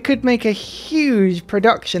theory, we could make a huge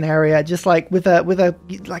production area, just like with a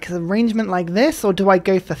like an arrangement like this, or do I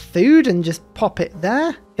go for food and just pop it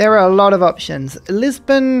there? There are a lot of options.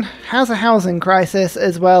 Lisbon has a housing crisis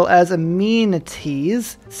as well as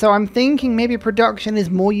amenities, so I'm thinking maybe production is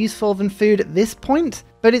more useful than food at this point.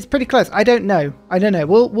 But it's pretty close. I don't know.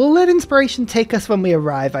 We'll let inspiration take us when we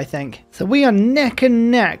arrive, I think. So we are neck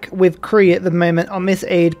and neck with Cree at the moment on this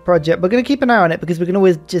aid project. We're going to keep an eye on it because we can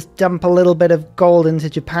always just dump a little bit of gold into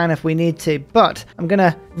Japan if we need to. But I'm going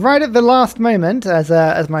to, right at the last moment, as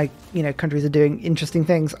my countries are doing interesting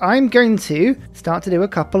things, I'm going to start to do a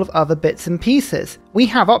couple of other bits and pieces. We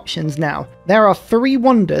have options now. There are 3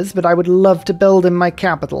 wonders that I would love to build in my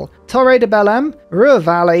capital: Torre de Belém, Rua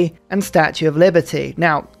Valley, and Statue of Liberty.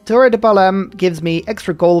 Now, Torre de Belém gives me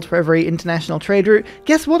extra gold for every international trade route.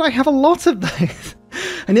 Guess what? I have a lot of those.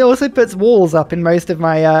 And it also puts walls up in most of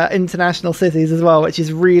my international cities as well, which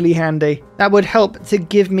is really handy. That would help to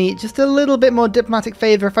give me just a little bit more diplomatic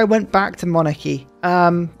favor if I went back to monarchy.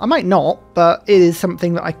 I might not, but it is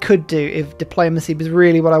something that I could do if diplomacy was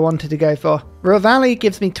really what I wanted to go for. Rua Valley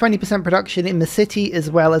gives me 20% production in the city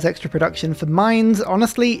as well as extra production for mines.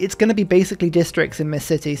 Honestly, it's going to be basically districts in this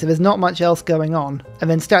city, so there's not much else going on. And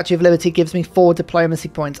then Statue of Liberty gives me 4 diplomacy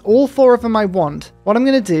points. All 4 of them I want. What I'm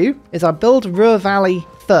going to do is I'll build Rua Valley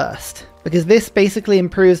first, because this basically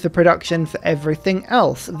improves the production for everything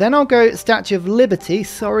else. Then I'll go Statue of Liberty.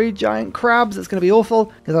 Sorry, giant crabs, it's going to be awful,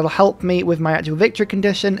 because that'll help me with my actual victory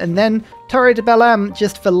condition. And then Torre de Belém,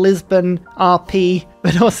 just for Lisbon, RP,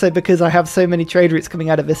 but also because I have so many trade routes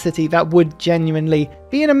coming out of this city, that would genuinely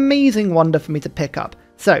be an amazing wonder for me to pick up.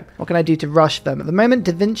 So, what can I do to rush them? At the moment,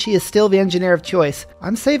 Da Vinci is still the engineer of choice.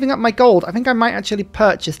 I'm saving up my gold. I think I might actually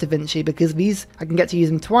purchase Da Vinci because these, I can get to use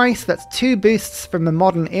them twice. That's 2 boosts from the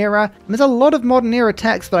modern era. And there's a lot of modern era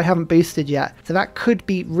techs that I haven't boosted yet. So that could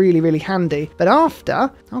be really, really handy. But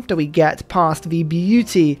after we get past the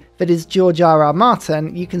beauty that is George R.R.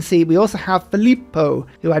 Martin, you can see we also have Filippo,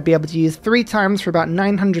 who I'd be able to use 3 times for about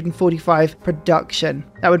 945 production.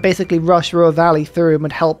 That would basically rush Rua Valley through and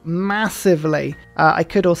would help massively. I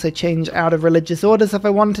could also change out of religious orders if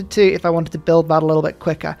I wanted to build that a little bit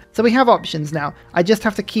quicker. So we have options now. I just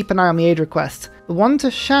have to keep an eye on the aid requests. The one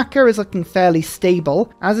to Shaka is looking fairly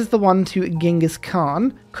stable, as is the one to Genghis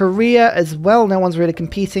Khan. Korea as well, no one's really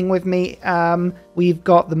competing with me. We've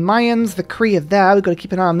got the Mayans, the Kree are there, we've got to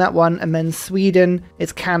keep an eye on that one, and then Sweden,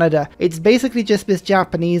 it's Canada. It's basically just this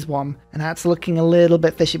Japanese one, and that's looking a little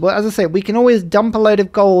bit fishy. But as I say, we can always dump a load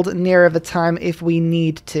of gold nearer the time if we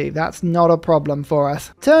need to. That's not a problem for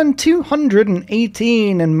us. Turn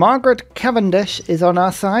 218, and Margaret Cavendish is on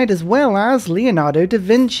our side, as well as Leonardo da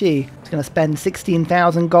Vinci. It's going to spend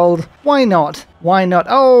 16,000 gold. Why not? Why not?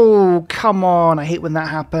 Oh, come on. I hate when that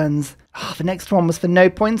happens. Oh, the next one was for no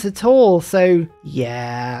points at all, so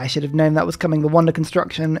yeah, I should have known that was coming. The Wonder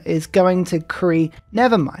Construction is going to Cree.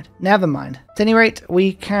 Never mind, never mind. At any rate,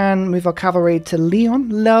 we can move our cavalry to Lyon.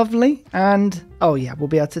 Lovely. And oh yeah, we'll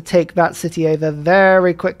be able to take that city over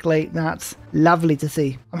very quickly. That's lovely to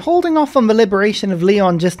see. I'm holding off on the liberation of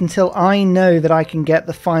Lyon just until I know that I can get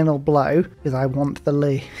the final blow, because I want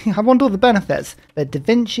I want all the benefits. But Da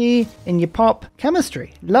Vinci in your pop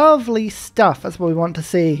chemistry. Lovely stuff. That's what we want to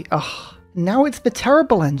see. Oh, now it's the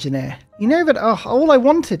terrible engineer. You know that all I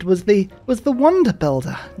wanted was the Wonder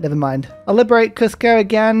Builder. Never mind. I'll liberate Cusco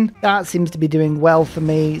again. That seems to be doing well for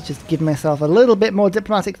me. Just give myself a little bit more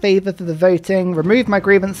diplomatic favor for the voting. Remove my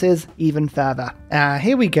grievances even further.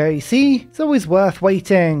 Here we go. You see? It's always worth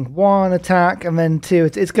waiting. 1 attack and then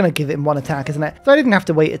 2. It's going to give it 1 attack, isn't it? So I didn't have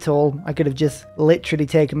to wait at all. I could have just literally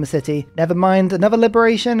taken the city. Never mind. Another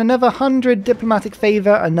liberation. Another 100 diplomatic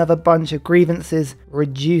favor. Another bunch of grievances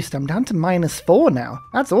reduced. I'm down to -4 now.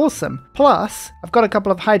 That's awesome. Plus, I've got a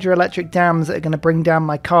couple of hydroelectric dams that are going to bring down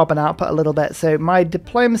my carbon output a little bit, so my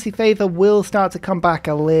diplomacy favor will start to come back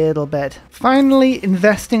a little bit. Finally,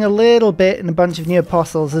 investing a little bit in a bunch of new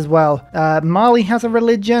apostles as well. Mali has a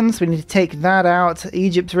religion, so we need to take that out.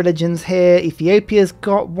 Egypt's religion's here. Ethiopia's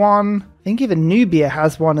got one. I think even Nubia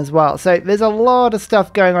has one as well. So there's a lot of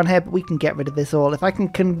stuff going on here, but we can get rid of this all. If I can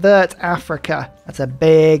convert Africa, that's a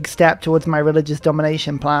big step towards my religious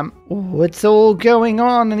domination plan. Oh, it's all going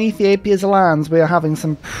on in Ethiopia's lands. We are having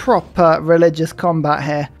some proper religious combat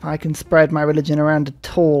here. If I can spread my religion around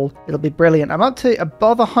at all, it'll be brilliant. I'm up to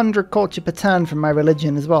above 100 culture per turn from my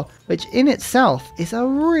religion as well, which in itself is a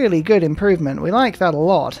really good improvement. We like that a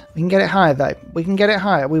lot. We can get it higher though. We can get it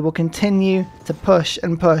higher. We will continue to push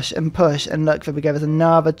and push and push push. And look, there we go. There's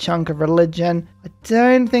another chunk of religion. I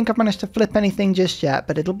don't think I've managed to flip anything just yet,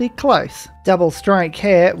 but it'll be close. Double strike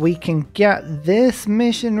here. We can get this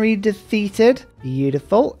missionary defeated.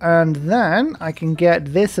 Beautiful. And then I can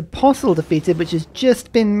get this apostle defeated, which has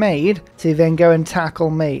just been made, to then go and tackle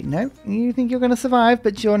me. No, you think you're going to survive,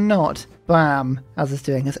 but you're not. Bam. How's this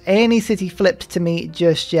doing? Has any city flipped to me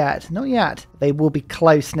just yet? Not yet. They will be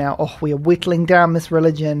close now. Oh, we are whittling down this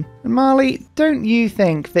religion. And Mali, don't you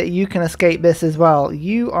think that you can escape this as well?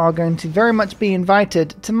 You are going to very much be invited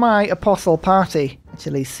to my apostle party.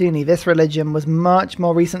 Actually, Sunni, this religion was much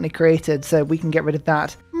more recently created, so we can get rid of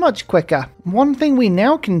that much quicker. One thing we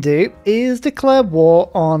now can do is declare war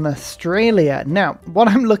on Australia. Now, what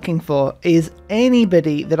I'm looking for is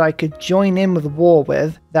anybody that I could join in with a war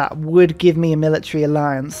with that would give me a military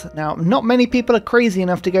alliance. Now, not many people are crazy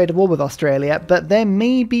enough to go to war with Australia, but there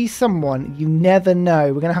may be someone. You never know.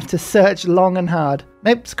 We're going to have to search long and hard.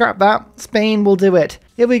 Nope, scrap that. Spain will do it.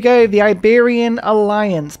 Here we go, the Iberian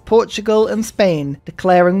Alliance, Portugal and Spain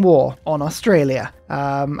declaring war on Australia.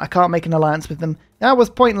 I can't make an alliance with them. That was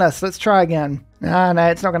pointless. Let's try again. No,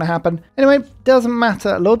 it's not going to happen. Anyway, doesn't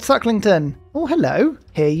matter. Lord Sucklington. Oh, hello.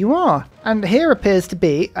 Here you are. And here appears to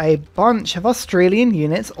be a bunch of Australian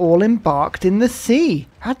units all embarked in the sea.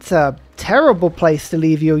 That's a terrible place to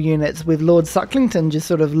leave your units with Lord Sucklington just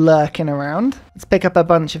sort of lurking around. Let's pick up a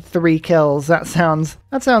bunch of 3 kills. That sounds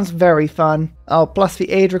very fun. Oh, plus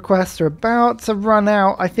the aid requests are about to run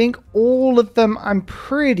out. I think all of them I'm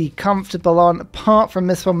pretty comfortable on, apart from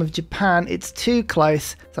this one with Japan. It's too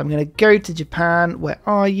close. So I'm going to go to Japan. Where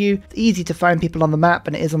are you? It's easy to find people on the map,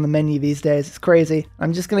 and it is on the menu these days. It's crazy.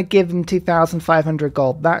 I'm just going to give them 2,500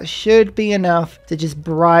 gold. That should be enough to just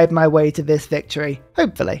bribe my way to this victory.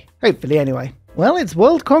 Hopefully. Hopefully, anyway. Well, it's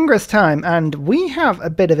World Congress time, and we have a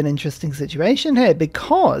bit of an interesting situation here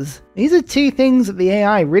because these are 2 things that the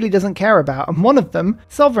AI really doesn't care about, and one of them,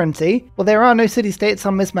 sovereignty, well, there are no city-states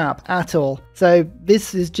on this map at all, so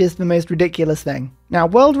this is just the most ridiculous thing. Now,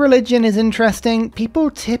 world religion is interesting. People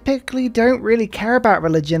typically don't really care about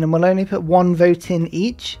religion and will only put 1 vote in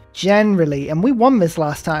each, generally, and we won this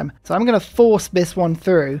last time, so I'm going to force this one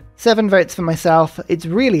through. 7 votes for myself. It's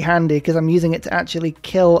really handy because I'm using it to actually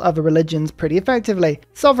kill other religions pretty effectively.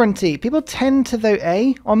 Sovereignty. People tend to vote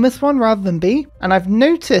A on this one rather than B, and I've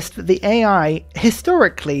noticed that the AI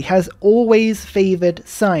historically has always favored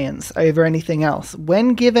science over anything else.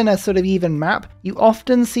 When given a sort of even map, you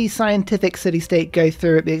often see scientific city-state go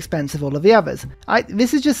through at the expense of all of the others.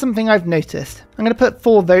 This is just something I've noticed. I'm going to put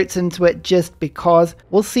 4 votes into it just because.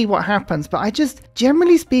 We'll see what happens, but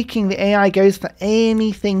generally speaking, the AI goes for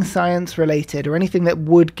anything science related or anything that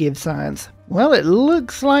would give science. Well, it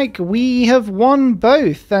looks like we have won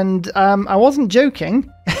both, and I wasn't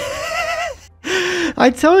joking. I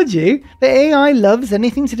told you, the AI loves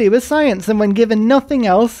anything to do with science, and when given nothing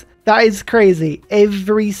else, that is crazy.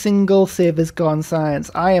 Every single civ has gone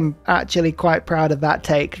science. I am actually quite proud of that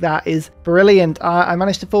take. That is brilliant. I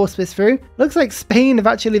managed to force this through. Looks like Spain have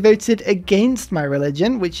actually voted against my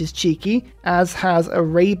religion, which is cheeky, as has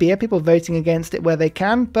Arabia. People voting against it where they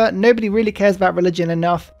can, but nobody really cares about religion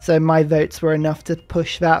enough, so my votes were enough to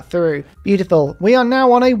push that through. Beautiful. We are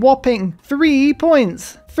now on a whopping 3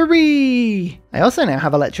 points. 3! I also now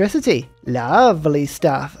have electricity. Lovely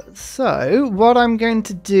stuff. So what I'm going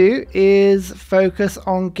to do is focus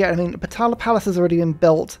on getting... Patala Palace has already been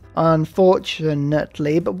built,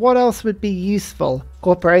 unfortunately, but what else would be useful?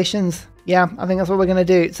 Corporations. Yeah, I think that's what we're going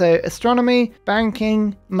to do. So astronomy,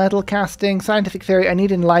 banking, metal casting, scientific theory. I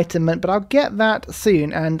need enlightenment, but I'll get that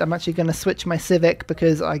soon, and I'm actually going to switch my civic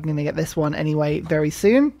because I'm going to get this one anyway very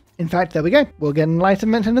soon. In fact, there we go. We'll get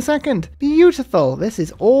enlightenment in a second. Beautiful. This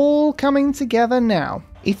is all coming together now.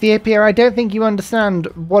 Ethiopia, I don't think you understand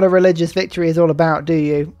what a religious victory is all about, do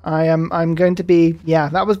you? I'm going to be... Yeah,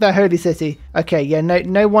 that was their holy city. Okay, yeah,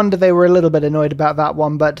 no wonder they were a little bit annoyed about that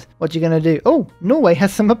one, but what you going to do? Oh, Norway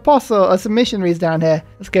has some some missionaries down here.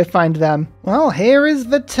 Let's go find them. Well, here is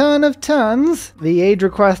the turn of turns. The aid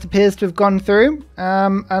request appears to have gone through,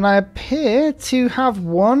 and I appear to have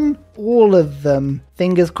won all of them.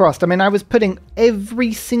 Fingers crossed. I mean, I was putting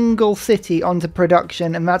every single city onto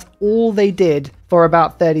production, and that's all they did for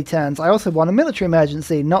about 30 turns. I also won a military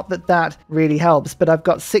emergency. Not that that really helps, but I've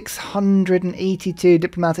got 682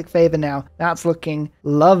 diplomatic favor now. That's looking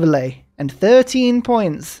lovely. And 13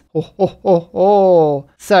 points.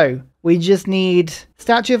 So we just need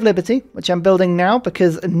Statue of Liberty, which I'm building now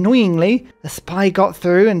because annoyingly a spy got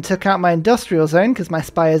through and took out my industrial zone because my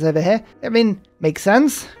spy is over here. I mean, makes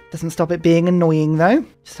sense. Doesn't stop it being annoying though.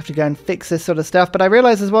 Just have to go and fix this sort of stuff. But I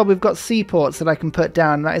realize as well we've got seaports that I can put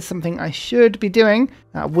down. That is something I should be doing.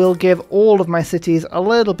 That will give all of my cities a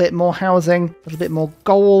little bit more housing, a little bit more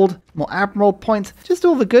gold, more admiral points, just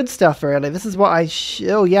all the good stuff really. This is what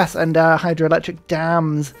oh yes, and hydroelectric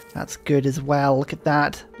dams. That's good as well. Look at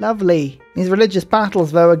that. Lovely. These religious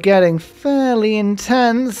battles though are getting fairly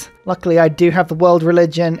intense. Luckily I do have the world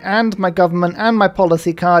religion and my government and my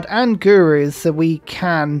policy card and gurus, so we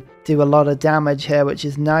can do a lot of damage here, which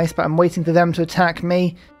is nice, but I'm waiting for them to attack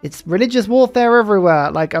me. It's religious warfare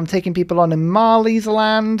everywhere. Like, I'm taking people on in Mali's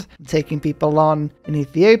land, I'm taking people on in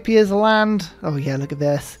Ethiopia's land. Oh yeah, look at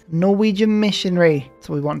this. Norwegian missionary. That's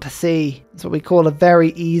what we want to see. That's what we call a very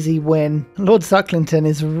easy win. Lord Sucklington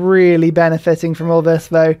is really benefiting from all this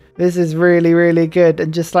though. This is really, really good.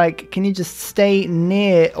 And just like, can you just stay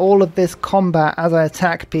near all of this combat as I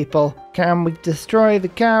attack people? Can we destroy the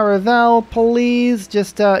caravel, please?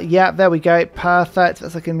 Just, yeah, there we go. Perfect.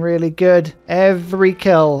 That's looking really good. Every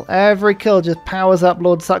kill just powers up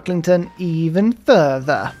Lord Sucklington even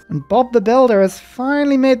further. And Bob the Builder has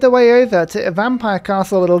finally made their way over to a vampire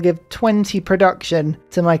castle that'll give 20 production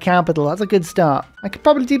to my capital. That's a good start. I could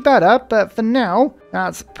probably do better, but for now,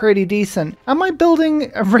 that's pretty decent. Am I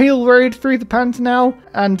building a railroad through the Pantanal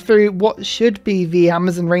and through what should be the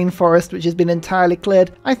Amazon rainforest, which has been entirely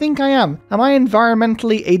cleared? I think I am. Am I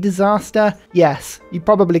environmentally a disaster? Yes, you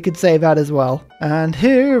probably could say that as well. And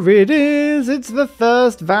here it is. It's the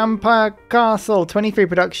first vampire castle. 23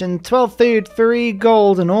 production, 12 food, 3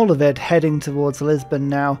 gold, and all of it heading towards Lisbon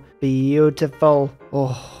now. Beautiful.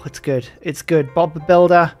 Oh, it's good. It's good. Bob the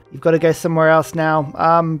Builder, you've got to go somewhere else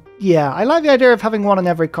now. Yeah, I like the idea of having one on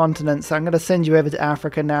every continent, so I'm going to send you over to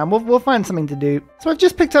Africa now, and we'll find something to do. So I've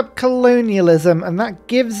just picked up colonialism, and that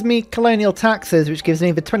gives me colonial taxes, which gives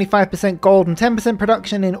me the 25% gold and 10%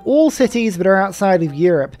 production in all cities that are outside of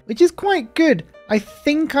Europe, which is quite good. I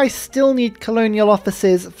think I still need colonial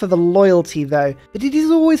offices for the loyalty though, but it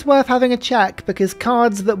is always worth having a check because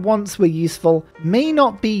cards that once were useful may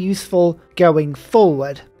not be useful going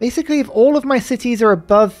forward. Basically, if all of my cities are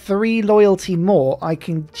above 3 loyalty more, I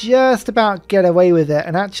can just about get away with it,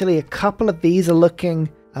 and actually a couple of these are looking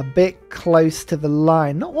a bit close to the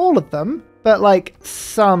line. Not all of them, but like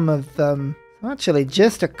some of them. Actually,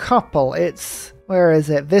 just a couple. Where is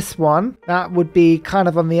it? This one. That would be kind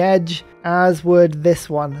of on the edge, as would this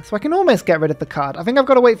one. So I can almost get rid of the card. I think I've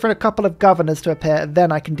got to wait for a couple of governors to appear,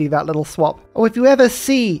 then I can do that little swap. Oh, if you ever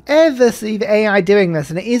see the AI doing this,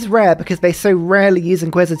 and it is rare because they so rarely use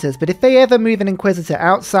Inquisitors, but if they ever move an Inquisitor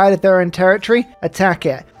outside of their own territory, attack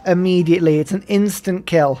it immediately. It's an instant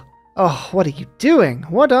kill. Oh, what are you doing?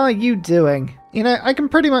 What are you doing? You know, I can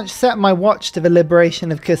pretty much set my watch to the liberation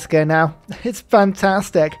of Cusco now. It's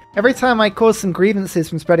fantastic. Every time I cause some grievances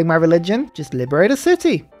from spreading my religion, just liberate a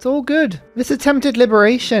city. It's all good. This attempted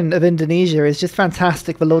liberation of Indonesia is just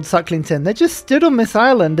fantastic for Lord Sucklington. They just stood on this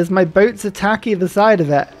island as my boats attack either side of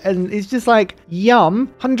it. And it's just like, yum,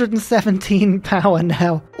 117 power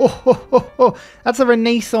now. Oh, that's a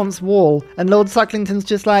Renaissance wall. And Lord Sucklington's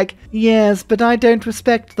just like, yes, but I don't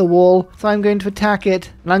respect the wall, so I'm going to attack it.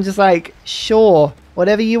 And I'm just like, sure.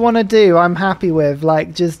 Whatever you want to do, I'm happy with.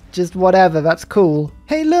 Like, just whatever, that's cool.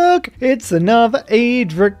 Hey look, it's another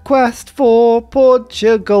aid request for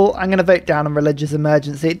Portugal. I'm going to vote down on religious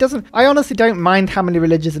emergency. I honestly don't mind how many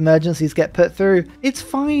religious emergencies get put through. It's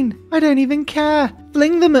fine. I don't even care.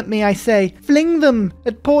 Fling them at me, I say. Fling them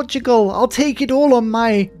at Portugal. I'll take it all on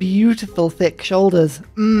my beautiful thick shoulders.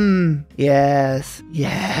 Yes,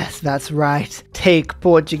 that's right. Take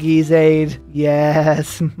Portuguese aid.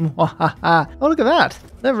 Yes. Oh, look at that.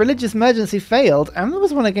 The religious emergency failed, and there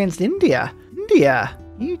was one against India. India,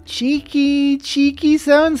 you cheeky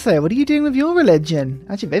so-and-so. What are you doing with your religion?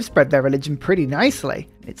 Actually, they've spread their religion pretty nicely.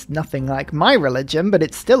 It's nothing like my religion, but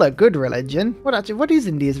it's still a good religion. What is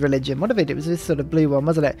India's religion? What have it? It was this sort of blue one,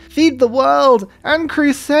 wasn't it? Feed the world and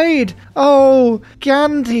crusade. Oh,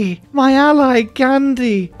 Gandhi, my ally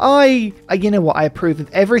Gandhi. You know what? I approve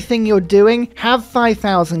of everything you're doing. Have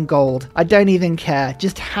 5,000 gold. I don't even care.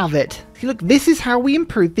 Just have it. Look, this is how we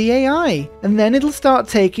improve the AI. And then it'll start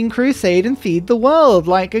taking crusade and feed the world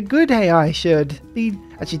like a good AI should.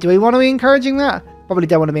 Actually, do we want to be encouraging that? Probably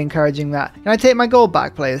don't want to be encouraging that. Can I take my gold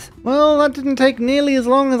back, please? Well, that didn't take nearly as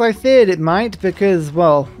long as I feared it might because,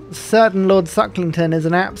 well, certain Lord Sucklington is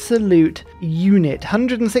an absolute unit.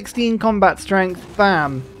 116 combat strength,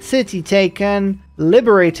 bam. City taken,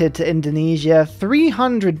 liberated to Indonesia,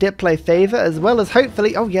 300 diplo favor, as well as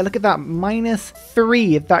hopefully, oh yeah, look at that,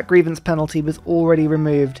 -3 if that grievance penalty was already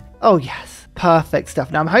removed. Oh yes, perfect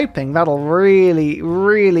stuff. Now I'm hoping that'll really,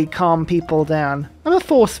 really calm people down. I'm a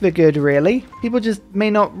force for good, really. People just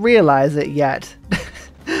may not realize it yet.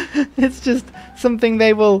 It's just something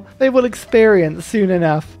they will experience soon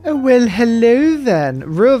enough. Oh, well, hello then.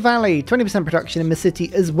 Ruhr Valley, 20% production in the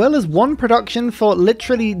city, as well as 1 production for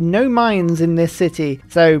literally no mines in this city.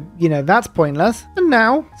 So, you know, that's pointless. And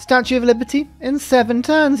now, Statue of Liberty in 7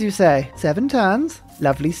 turns, you say? 7 turns?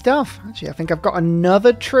 Lovely stuff. Actually, I think I've got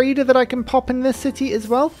another trader that I can pop in this city as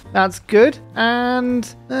well. That's good.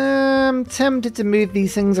 And I'm tempted to move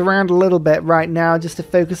these things around a little bit right now just to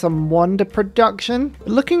focus on wonder production. But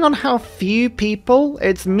looking on how few people,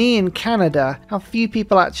 it's me in Canada, how few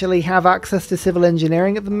people actually have access to civil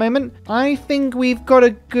engineering at the moment, I think we've got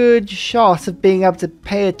a good shot of being able to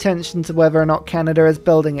pay attention to whether or not Canada is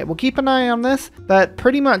building it. We'll keep an eye on this, but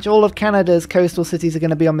pretty much all of Canada's coastal cities are going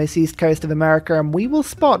to be on this east coast of America, and we will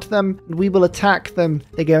spot them and we will attack them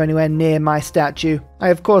if they go anywhere near my statue. I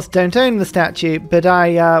of course don't own the statue, but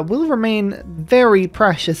I will remain very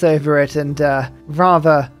precious over it, and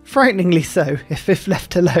rather frighteningly so if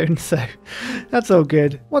left alone, so that's all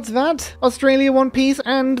good. What's that? Australia One Piece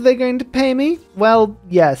and they're going to pay me? Well,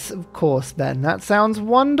 yes, of course then. That sounds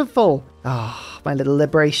wonderful. Ah, my little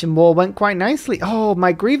liberation war went quite nicely. Oh,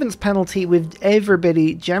 my grievance penalty with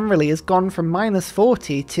everybody generally has gone from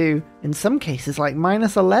 -40 to, in some cases, like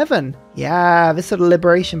 -11. Yeah, this sort of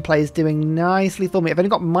liberation play is doing nicely for me. I've only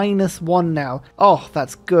got -1 now. Oh,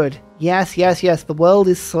 that's good. Yes, yes, yes, the world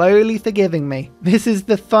is slowly forgiving me. This is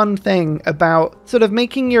the fun thing about sort of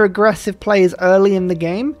making your aggressive plays early in the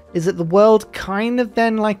game, is that the world kind of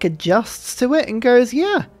then like adjusts to it and goes,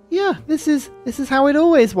 yeah, this is how it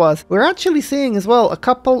always was. We're actually seeing as well a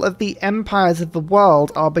couple of the empires of the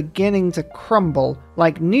world are beginning to crumble.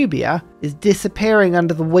 Like Nubia is disappearing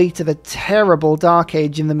under the weight of a terrible dark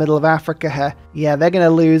age in the middle of Africa here. Yeah, they're going to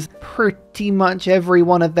lose pretty much every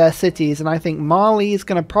one of their cities, and I think Mali is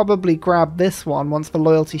going to probably grab this one once the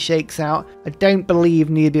loyalty shakes out. I don't believe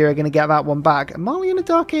Nubia are going to get that one back. Are Mali in a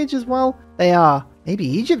dark age as well? They are. Maybe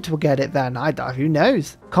Egypt will get it then. Who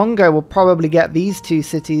knows? Congo will probably get these 2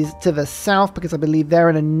 cities to the south because I believe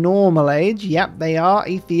they're in a normal age. Yep, they are.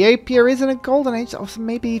 Ethiopia is in a golden age. Oh, so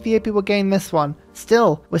maybe Ethiopia will gain this one.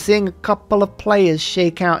 Still, we're seeing a couple of players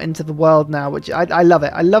shake out into the world now, which I love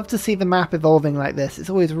it. I love to see the map evolving like this. It's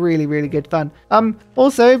always really, really good fun.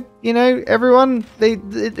 Also, you know, everyone,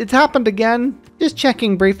 it's happened again. Just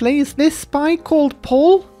checking briefly. Is this spy called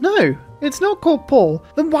Paul? No. It's not called Paul.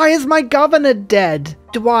 Then why is my governor dead?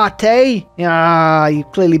 Duarte? Ah,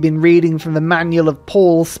 you've clearly been reading from the manual of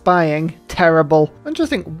Paul spying. Terrible.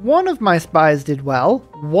 Interesting. One of my spies did well.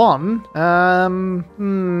 One.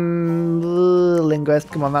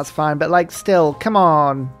 Linguist. Come on, that's fine. But like, still, come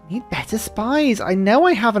on. Need better spies. I know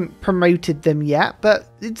I haven't promoted them yet, but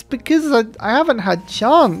it's because I haven't had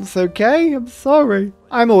chance, okay? I'm sorry.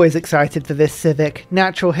 I'm always excited for this civic.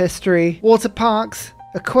 Natural history, water parks,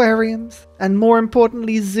 aquariums, and more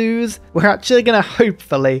importantly, zoos. We're actually going to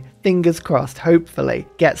hopefully, fingers crossed, hopefully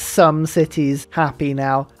get some cities happy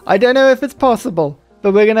now. I don't know if it's possible,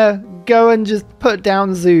 but we're going to go and just put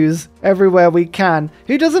down zoos everywhere we can.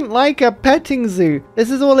 Who doesn't like a petting zoo?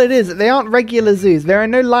 This is all it is. They aren't regular zoos. There are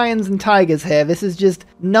no lions and tigers here. This is just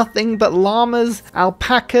nothing but llamas,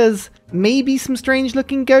 alpacas, maybe some strange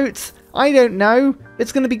looking goats. I don't know.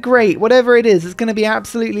 It's going to be great. Whatever it is, it's going to be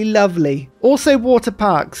absolutely lovely. Also water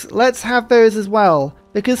parks. Let's have those as well.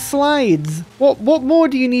 Because slides. What more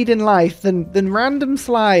do you need in life than random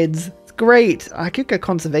slides? It's great. I could go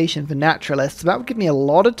conservation for naturalists. That would give me a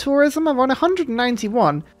lot of tourism. I'm on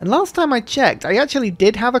 191. And last time I checked, I actually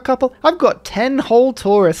did have a couple. I've got 10 whole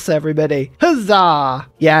tourists, everybody. Huzzah!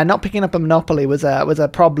 Yeah, not picking up a monopoly was a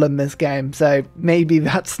problem this game. So maybe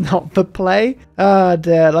that's not the play. Oh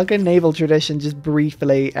dear, like a naval tradition just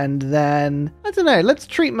briefly, and then, I don't know, let's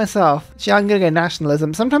treat myself. See, I'm gonna go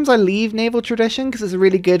nationalism. Sometimes I leave naval tradition because it's a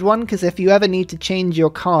really good one, because if you ever need to change your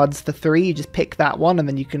cards for 3, you just pick that one and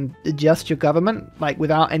then you can adjust your government, like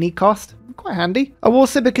without any cost. Quite handy. Oh,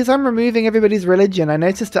 also because I'm removing everybody's religion, I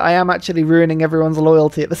noticed that I am actually ruining everyone's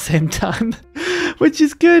loyalty at the same time. Which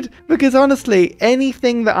is good, because honestly,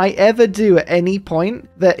 anything that I ever do at any point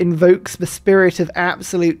that invokes the spirit of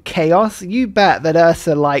absolute chaos, you bet that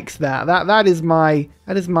Ursa likes that. That is my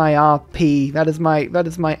RP. That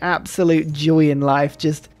is my absolute joy in life.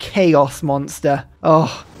 Just chaos monster.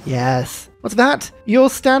 Oh, yes. What's that? You're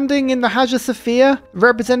standing in the Hagia Sophia,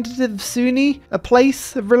 representative of Sunni, a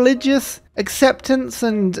place of religious acceptance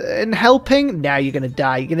and helping? Now you're gonna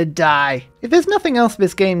die, you're gonna die. If there's nothing else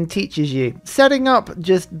this game teaches you, setting up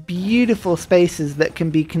just beautiful spaces that can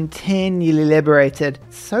be continually liberated,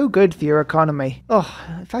 so good for your economy. Oh,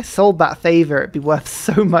 if I sold that favor, it'd be worth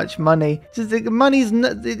so much money. Just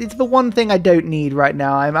it's the one thing I don't need right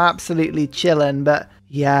now. I'm absolutely chilling, but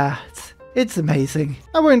yeah, it's amazing.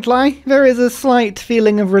 I won't lie, there is a slight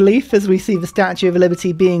feeling of relief as we see the Statue of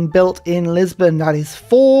Liberty being built in Lisbon. That is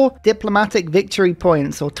 4 diplomatic victory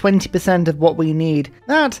points, or 20% of what we need.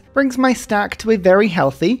 That brings my stack to a very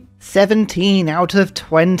healthy 17 out of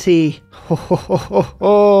 20.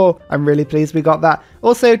 I'm really pleased we got that.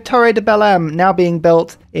 Also, Torre de Belém now being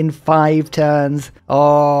built in 5 turns.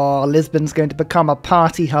 Oh, Lisbon's going to become a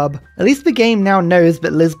party hub. At least the game now knows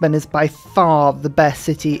that Lisbon is by far the best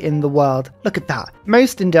city in the world. Look at that.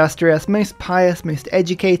 Most industrious, most pious, most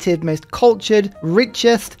educated, most cultured,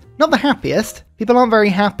 richest. Not the happiest. People aren't very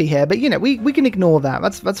happy here, but you know, we can ignore that.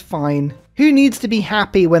 That's fine. Who needs to be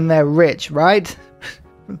happy when they're rich, right?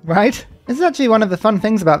 Right? This is actually one of the fun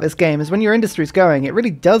things about this game, is when your industry's going, it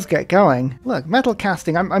really does get going. Look, metal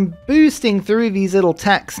casting, I'm boosting through these little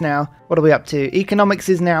techs now. What are we up to? Economics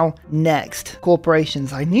is now next.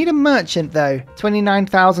 Corporations. I need a merchant though.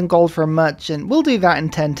 29,000 gold for a merchant. We'll do that in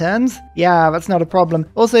 10 turns. Yeah, that's not a problem.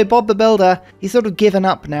 Also, Bob the Builder, he's sort of given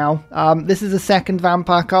up now. This is a second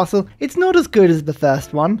vampire castle. It's not as good as the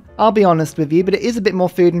first one, I'll be honest with you, but it is a bit more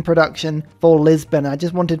food and production for Lisbon. I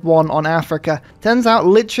just wanted one on Africa. Turns out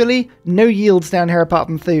literally no yields down here apart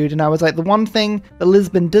from food, and I was like, the one thing that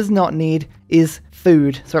Lisbon does not need is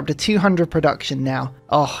food. So we're up to 200 production now.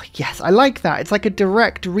 Oh yes, I like that. It's like a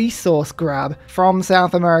direct resource grab from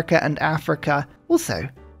South America and Africa. Also,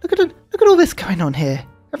 look at all this going on here.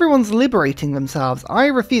 Everyone's liberating themselves. I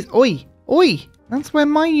refuse. Oi, oi, that's where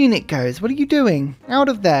my unit goes. What are you doing? Out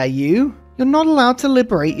of there, you. You're not allowed to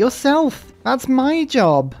liberate yourself. That's my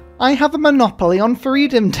job. I have a monopoly on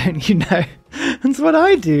freedom, don't you know? That's what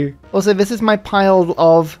I do. Also, this is my pile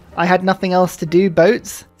of I had nothing else to do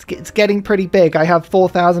boats. It's getting pretty big. I have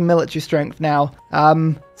 4,000 military strength now.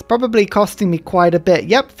 It's probably costing me quite a bit.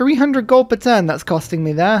 Yep, 300 gold per turn that's costing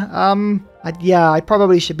me there. Yeah, I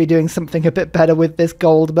probably should be doing something a bit better with this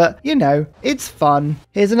gold, but, you know, it's fun.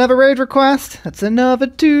 Here's another raid request. That's another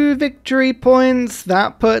 2 victory points.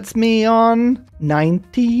 That puts me on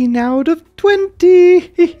 19 out of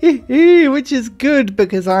 20, which is good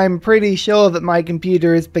because I'm pretty sure that my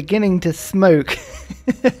computer is beginning to smoke.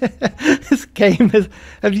 This game is...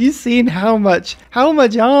 Have you seen how much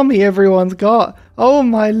army everyone's got? Oh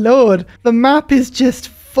my lord, the map is just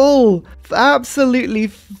full, absolutely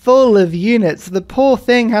full of units. The poor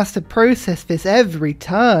thing has to process this every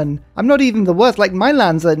turn. I'm not even the worst. Like, my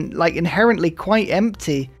lands are like inherently quite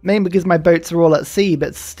empty, mainly because my boats are all at sea,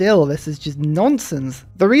 but still, this is just nonsense.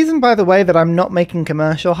 The reason, by the way, that I'm not making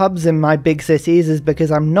commercial hubs in my big cities is because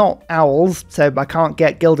I'm not owls, so I can't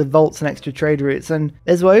get gilded vaults and extra trade routes, and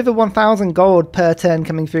there's over 1,000 gold per turn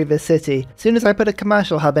coming through this city. As soon as I put a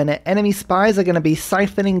commercial hub in it, enemy spies are going to be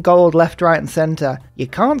siphoning gold left, right, and center. You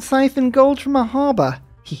can't siphon gold from a harbour.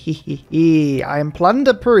 I am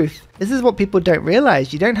plunder proof. This is what people don't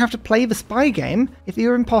realize. You don't have to play the spy game if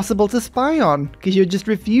you're impossible to spy on, because you're just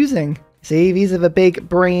refusing. See, these are the big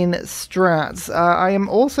brain strats. I am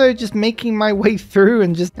also just making my way through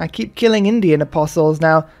and I keep killing Indian apostles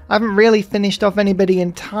now. I haven't really finished off anybody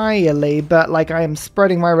entirely, but like I am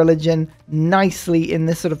spreading my religion nicely in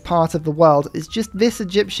this sort of part of the world. It's just this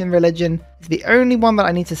Egyptian religion is the only one that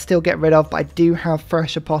I need to still get rid of, but I do have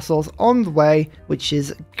fresh apostles on the way, which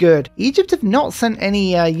is good. Egypt have not sent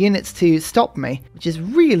any units to stop me, which is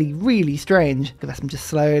really, really strange. I guess I'm just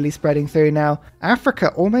slowly spreading through now.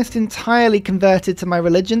 Africa almost entirely converted to my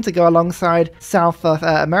religion to go alongside South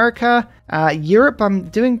America. Europe, I'm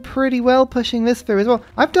doing pretty well pushing this through as well.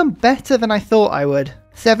 I've done better than I thought I would.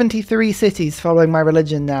 73 cities following my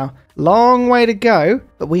religion now. Long way to go,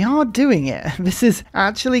 but we are doing it. This is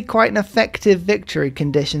actually quite an effective victory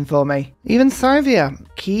condition for me. Even Scythia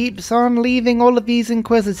keeps on leaving all of these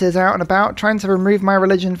inquisitors out and about, trying to remove my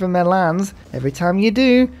religion from their lands. Every time you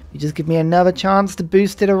do, you just give me another chance to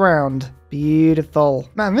boost it around. Beautiful.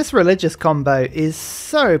 Man, this religious combo is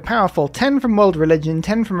so powerful. 10 from world religion,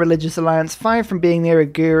 10 from religious alliance, 5 from being near a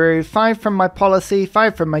guru, 5 from my policy,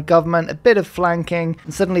 5 from my government, a bit of flanking,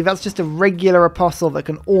 and suddenly that's just a regular apostle that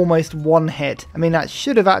can almost one hit. I mean, that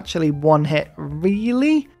should have actually one hit,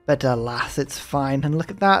 really? But alas, it's fine. And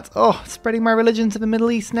look at that. Oh, spreading my religion to the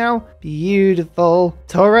Middle East now. Beautiful.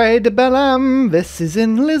 Torre de Belém. This is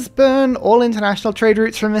in Lisbon. All international trade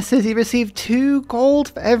routes from the city receive 2 gold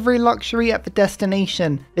for every luxury at the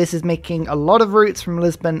destination. This is making a lot of routes from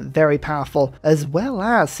Lisbon very powerful, as well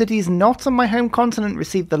as cities not on my home continent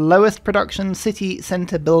receive the lowest production city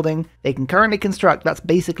centre building they can currently construct. That's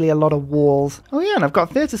basically a lot of walls. Oh yeah, and I've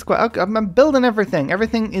got theatre square. I'm building everything.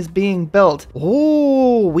 Everything is being built.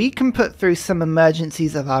 Oh, we can put through some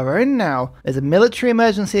emergencies of our own now. There's a military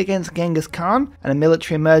emergency against Genghis Khan and a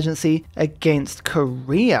military emergency against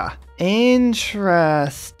Korea. Interesting.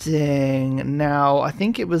 Now, I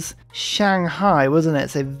think it was Shanghai, wasn't it?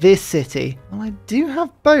 So this city. Well, I do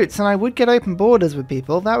have boats and I would get open borders with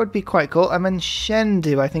people. That would be quite cool. And then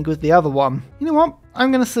Chengdu, I think, was the other one. You know what? I'm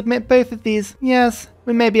going to submit both of these. Yes,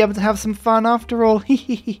 we may be able to have some fun after all.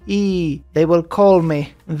 They will call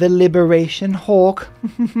me the Liberation Hawk.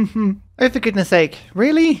 Oh, for goodness sake.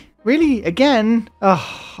 Really? Really? Again?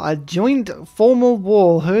 Oh, a joint formal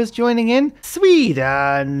war. Who's joining in?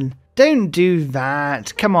 Sweden! Don't do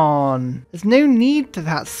that. Come on. There's no need to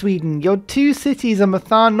that, Sweden. You're 2 cities on the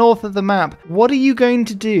far north of the map. What are you going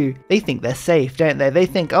to do? They think they're safe, don't they? They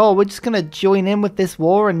think, oh, we're just going to join in with this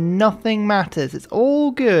war and nothing matters. It's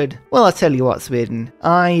all good. Well, I'll tell you what, Sweden.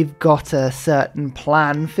 I've got a certain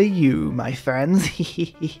plan for you, my friends.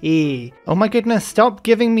 Oh my goodness, stop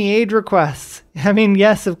giving me aid requests. I mean,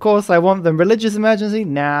 yes, of course I want them. Religious emergency?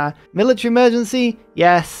 Nah. Military emergency?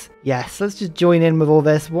 Yes. Yes, let's just join in with all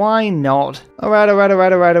this. Why not?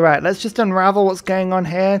 Alright. Let's just unravel what's going on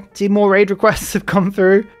here. See, more raid requests have come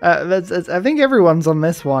through. I think everyone's on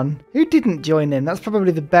this one. Who didn't join in? That's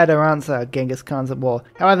probably the better answer. Genghis Khan's at war.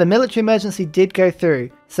 However, military emergency did go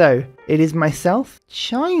through. So, it is myself,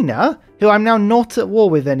 China, who I'm now not at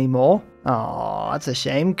war with anymore. Oh, that's a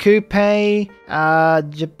shame. Coupe,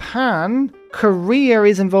 Japan, Korea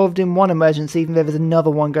is involved in one emergency, even though there's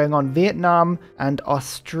another one going on. Vietnam and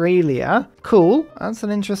Australia. Cool. That's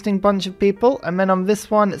an interesting bunch of people. And then on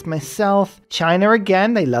this one, it's myself. China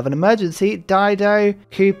again. They love an emergency. Dido,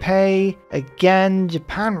 Coupe, again.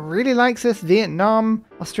 Japan really likes this. Vietnam,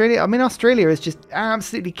 Australia. I mean, Australia is just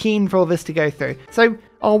absolutely keen for all this to go through. So,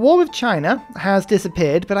 our war with China has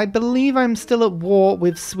disappeared, but I believe I'm still at war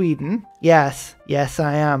with Sweden. Yes,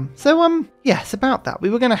 I am. So, yes, about that.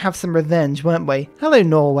 We were going to have some revenge, weren't we? Hello,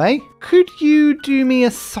 Norway. Could you do me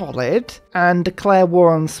a solid and declare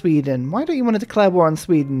war on Sweden? Why don't you want to declare war on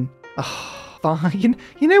Sweden? Oh, fine.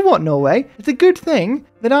 You know what, Norway? It's a good thing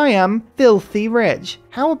that I am filthy rich.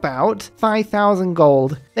 How about 5,000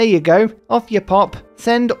 gold? There you go. Off you pop.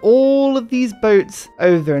 Send all of these boats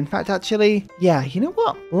over. In fact, actually, yeah, you know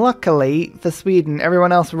what? Luckily for Sweden,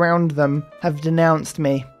 everyone else around them have denounced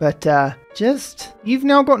me. But, you've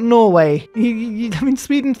now got Norway. I mean,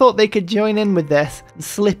 Sweden thought they could join in with this and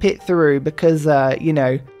slip it through because,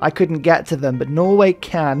 I couldn't get to them, but Norway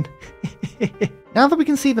can. Now that we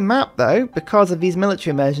can see the map, though, because of these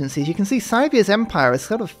military emergencies, you can see Scythia's empire has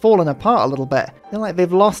sort of fallen apart a little bit. I feel like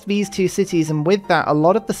they've lost these 2 cities, and with that, a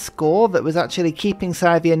lot of the score that was actually keeping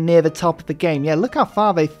Scythia near the top of the game. Yeah, look how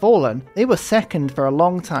far they've fallen. They were second for a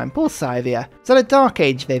long time. Poor Scythia. Is that a Dark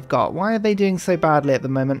Age they've got? Why are they doing so badly at the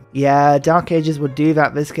moment? Yeah, Dark Ages would do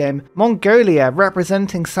that this game. Mongolia,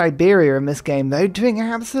 representing Siberia in this game, though, doing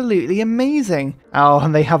absolutely amazing. Oh,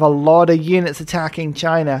 and they have a lot of units attacking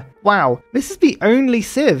China. Wow, this is the only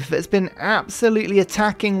civ that's been absolutely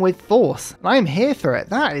attacking with force. I'm here for it.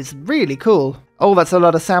 That is really cool. Oh, that's a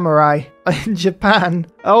lot of samurai in Japan.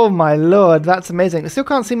 Oh my lord, that's amazing. I still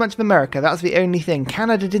can't see much of America. That's the only thing.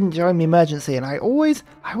 Canada didn't join the emergency, and I always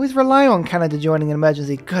rely on Canada joining an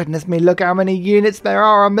emergency. Goodness me, look how many units there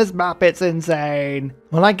are on this map. It's insane.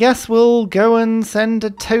 Well, I guess we'll go and send a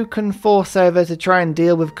token force over to try and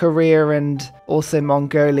deal with Korea and also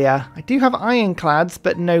Mongolia. I do have ironclads,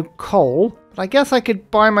 but no coal. But I guess I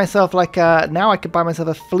could buy myself now I could buy myself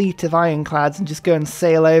a fleet of ironclads and just go and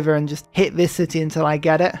sail over and just hit this city until I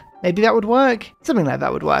get it. Maybe that would work. Something like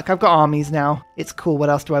that would work. I've got armies now. It's cool. What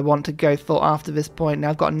else do I want to go for after this point? Now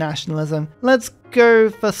I've got nationalism. Let's go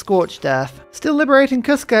for Scorched Earth. Still liberating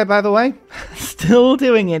Cusco, by the way. Still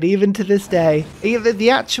doing it, even to this day. The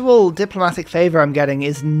actual diplomatic favour I'm getting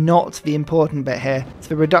is not the important bit here. It's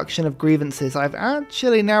the reduction of grievances. I've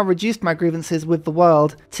actually now reduced my grievances with the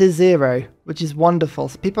world to 0, which is wonderful.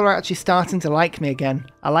 So people are actually starting to like me again.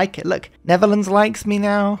 I like it. Look, Netherlands likes me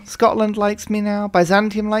now. Scotland likes me now.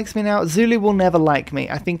 Byzantium likes me now. Zulu will never like me.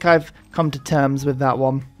 I think I've come to terms with that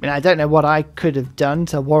one. I mean, I don't know what I could have done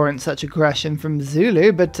to warrant such aggression from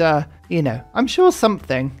Zulu, but you know, I'm sure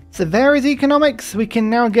something. So there is economics. We can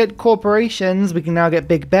now get corporations, we can now get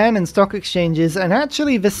Big Ben and stock exchanges, and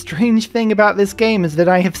actually the strange thing about this game is that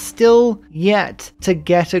I have still yet to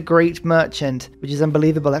get a great merchant, which is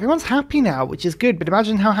unbelievable. Everyone's happy now, which is good, but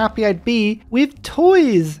imagine how happy I'd be with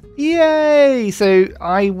toys. Yay! So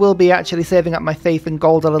I will be actually saving up my faith in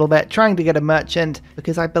gold a little bit, trying to get a merchant,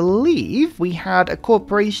 because I believe we had a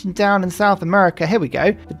corporation down in South America. Here we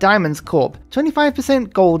go, the Diamonds Corp.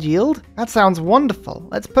 25% gold yield. That sounds wonderful.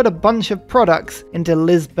 Let's put a bunch of products into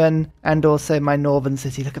Lisbon and also my northern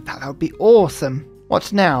city. Look at that, that would be awesome.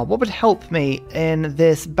 What now? What would help me in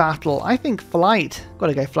this battle? I think flight.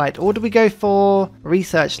 Gotta go flight. Or do we go for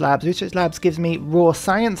research labs? Research labs gives me raw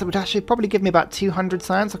science. It would actually probably give me about 200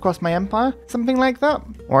 science across my empire. Something like that.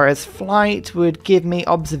 Whereas flight would give me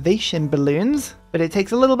observation balloons, but it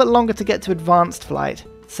takes a little bit longer to get to advanced flight.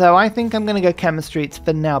 So I think I'm going to go chemistry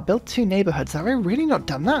for now. Build 2 neighborhoods. Have I really not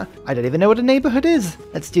done that? I don't even know what a neighborhood is.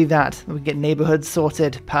 Let's do that. We get neighborhoods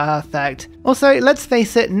sorted. Perfect. Also, let's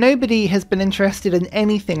face it, nobody has been interested in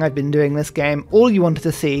anything I've been doing this game. All you wanted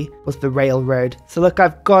to see was the railroad. So look,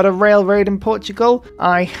 I've got a railroad in Portugal.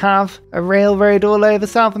 I have a railroad all over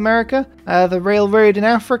South America. The railroad in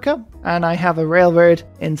Africa. And I have a railroad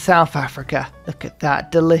in South Africa. Look at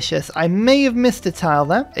that, delicious. I may have missed a tile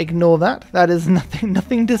there. Ignore that. That is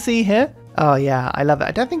nothing to see here. Oh yeah, I love it.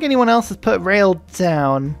 I don't think anyone else has put rail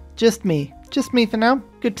down. Just me. Just me for now.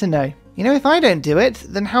 Good to know. You know, if I don't do it,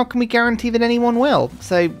 then how can we guarantee that anyone will?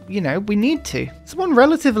 So, you know, we need to. So one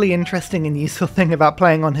relatively interesting and useful thing about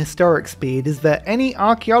playing on historic speed is that any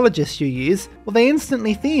archaeologists you use, well, they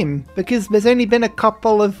instantly theme, because there's only been a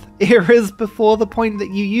couple of eras before the point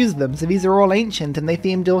that you use them, so these are all ancient and they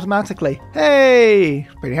themed automatically. Hey,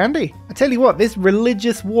 pretty handy. I tell you what, this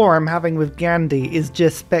religious war I'm having with Gandhi is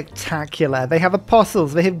just spectacular. They have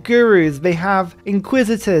apostles, they have gurus, they have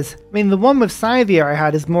inquisitors. I mean, the one with Scythia I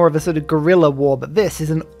had is more of a sort of guerrilla war, but this is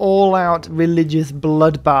an all-out religious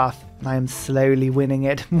bloodbath. I am slowly winning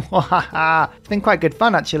it. It's been quite good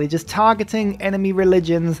fun, actually, just targeting enemy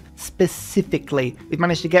religions specifically. We've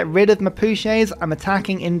managed to get rid of Mapuches. I'm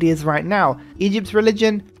attacking India's right now. Egypt's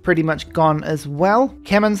religion, pretty much gone as well.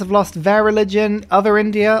 Kemans have lost their religion. Other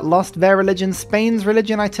India lost their religion. Spain's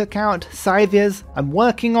religion I took out. Scythia's I'm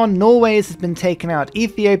working on. Norway's has been taken out.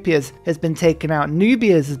 Ethiopia's has been taken out.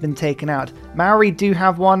 Nubia's has been taken out. Maori do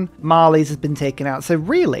have one. Mali's has been taken out. So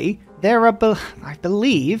really, there are, I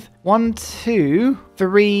believe, 1, 2,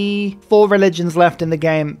 3, 4 religions left in the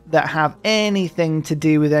game that have anything to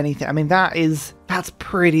do with anything. I mean, that's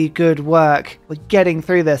pretty good work. We're getting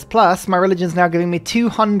through this. Plus, my religion's now giving me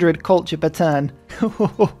 200 culture per turn.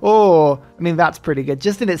 I mean, that's pretty good.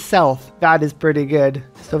 Just in itself, that is pretty good.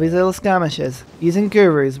 So these little skirmishes, using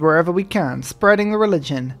gurus wherever we can, spreading the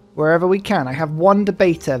religion wherever we can. I have one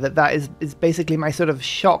debater that is basically my sort of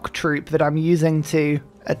shock troop that I'm using to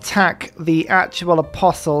attack the actual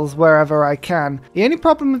apostles wherever I can. The only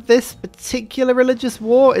problem with this particular religious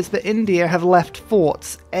war is that India have left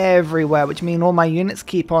forts everywhere, which mean all my units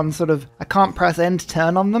keep on sort of, I can't press end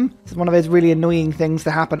turn on them. This is one of those really annoying things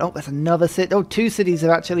to happen. Oh, there's another city. Oh, 2 cities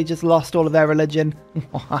have actually just lost all of their religion.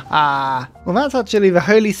 Well, that's actually the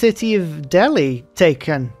holy city of Delhi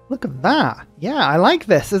taken. Look at that. Yeah, I like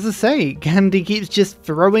this. As I say, Gandhi keeps just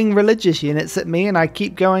throwing religious units at me and I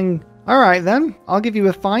keep going, alright then, I'll give you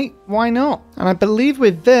a fight, why not? And I believe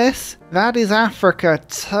with this, that is Africa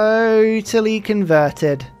totally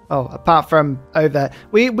converted. Oh, apart from over there.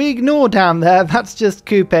 We ignore down there, that's just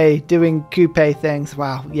Coupe doing Coupe things.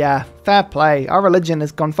 Wow, yeah, fair play. Our religion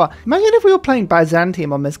has gone far. Imagine if we were playing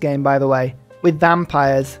Byzantium on this game, by the way, with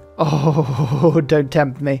vampires. Oh, don't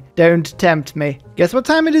tempt me. Don't tempt me. Guess what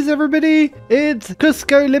time it is, everybody? It's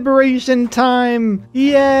Cusco Liberation time.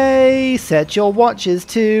 Yay! Set your watches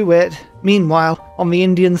to it. Meanwhile, on the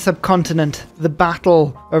Indian subcontinent, the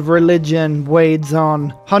battle of religion wades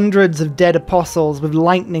on. Hundreds of dead apostles with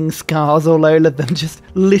lightning scars all over them, just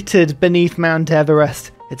littered beneath Mount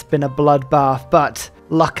Everest. It's been a bloodbath, but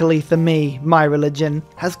luckily for me, my religion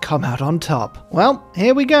has come out on top. Well,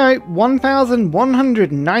 here we go.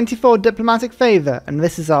 1,194 diplomatic favor, and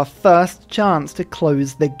this is our first chance to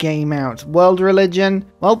close the game out. World religion,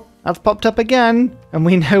 well, that's popped up again, and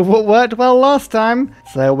we know what worked well last time,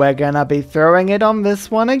 so we're gonna be throwing it on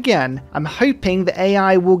this one again. I'm hoping the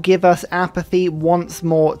AI will give us apathy once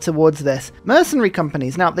more towards this. Mercenary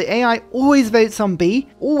companies, now the AI always votes on B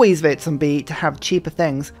to have cheaper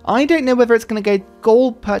things. I don't know whether it's gonna go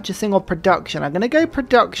gold purchasing or production. I'm gonna go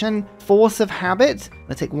production, force of habit. I'm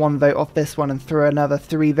gonna take 1 vote off this one and throw another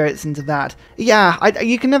 3 votes into that. Yeah,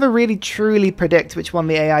 you can never really truly predict which one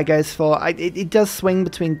the AI goes for. It does swing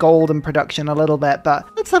between gold and production a little bit, but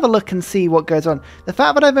Let's have a look and see what goes on. The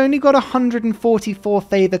fact that I've only got 144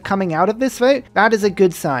 favor coming out of this vote, that is a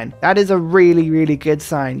good sign. That is a really, really good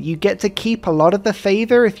sign. You get to keep a lot of the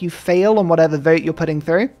favor if you fail on whatever vote you're putting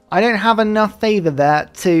through. I don't have enough favor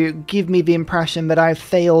there to give me the impression that I've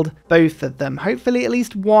failed both of them. Hopefully at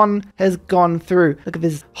least one has gone through. Look at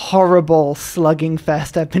this horrible slugging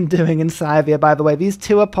fest I've been doing in Scythia, by the way. These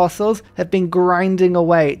two apostles have been grinding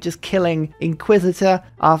away, just killing Inquisitor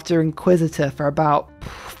after Inquisitor for about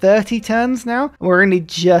 30 turns now. We're only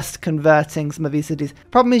just converting some of these cities.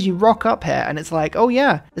 Problem is you rock up here and it's like, oh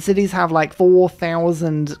yeah, the cities have like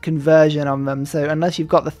 4,000 conversion on them. So unless you've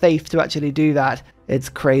got the faith to actually do that, it's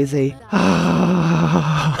crazy.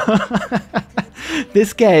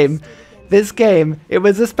 This game, it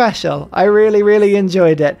was a special. I really, really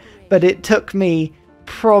enjoyed it. But it took me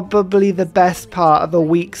probably the best part of a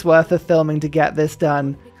week's worth of filming to get this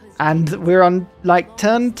done. And we're on like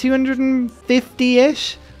turn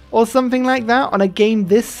 250-ish or something like that on a game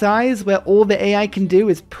this size where all the AI can do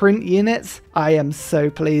is print units. I am so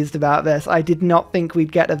pleased about this. I did not think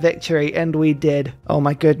we'd get a victory, and we did. Oh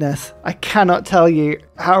my goodness. I cannot tell you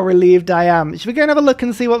how relieved I am. Should we go and have a look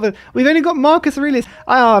and see what we've only got Marcus Aurelius.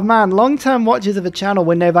 Oh man, long-term watchers of the channel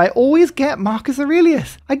will know that I always get Marcus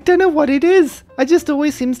Aurelius. I don't know what it is. I just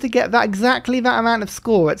always seems to get that exactly that amount of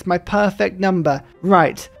score. It's my perfect number.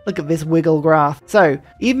 Right, look at this wiggle graph. So,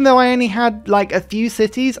 even though I only had like a few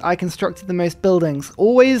cities, I constructed the most buildings.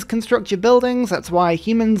 Always construct your buildings. That's why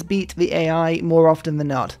humans beat the AI more often than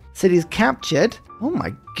not. Cities captured. Oh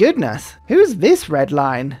my goodness. Who's this red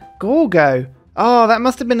line? Gorgo. Oh, that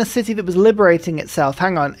must have been a city that was liberating itself.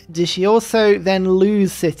 Hang on. Did she also then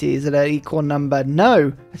lose cities at an equal number?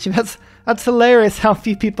 No. Actually, that's hilarious how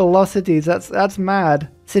few people lost cities. That's mad.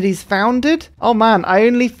 Cities founded? Oh man, I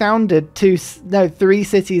only founded 3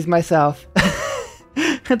 cities myself.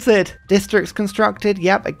 That's it. Districts constructed.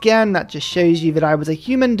 Yep, again, that just shows you that I was a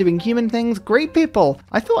human doing human things. Great people.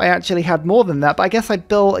 I thought I actually had more than that, but I guess I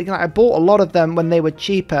bought a lot of them when they were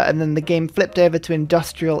cheaper, and then the game flipped over to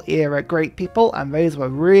industrial era great people, and those were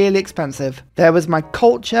really expensive. There was my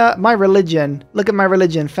culture, my religion. Look at my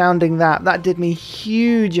religion, founding that. That did me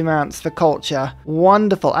huge amounts for culture.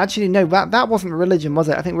 Wonderful. Actually, no, that wasn't religion, was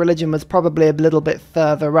it? I think religion was probably a little bit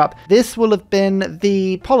further up. This will have been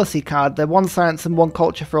the policy card, the one science and one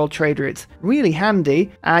culture for all trade routes. Really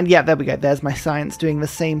handy. And yeah, there we go. There's my science doing the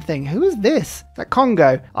same thing. Who is this? That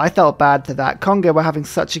Kongo. I felt bad for that. Kongo were having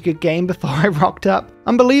such a good game before I rocked up.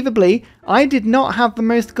 Unbelievably, I did not have the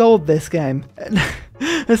most gold this game.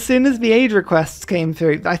 As soon as the aid requests came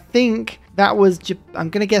through, I think that was,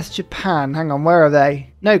 I'm going to guess Japan. Hang on, where are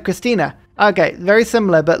they? No, Christina. Okay, very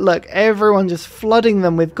similar, but look, everyone just flooding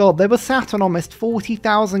them with gold. They were sat on almost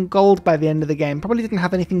 40,000 gold by the end of the game. Probably didn't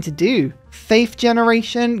have anything to do. Faith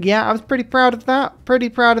generation, yeah, I was pretty proud of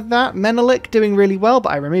that. Menelik doing really well,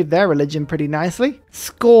 but I removed their religion pretty nicely.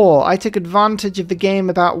 Score, I took advantage of the game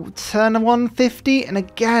about turn 150, and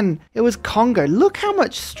again, it was Kongo. Look how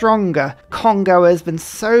much stronger Kongo is than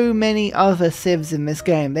so many other civs in this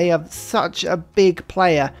game. They have such a big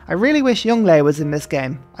player. I really wish Yongle was in this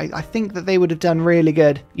game. I think that they would have done really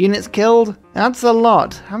good. Units killed? That's a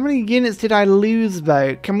lot. How many units did I lose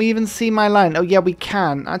though? Can we even see my line? Oh yeah, we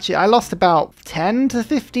can. Actually, I lost about 10 to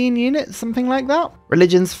 15 units, something like that.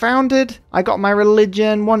 Religions founded. I got my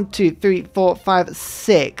religion 1, 2, 3, 4, 5,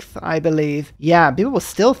 6th, I believe. Yeah, people were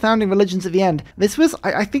still founding religions at the end. This was,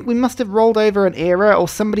 I think we must have rolled over an era, or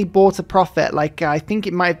somebody bought a prophet. Like, I think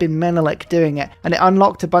it might have been Menelik doing it. And it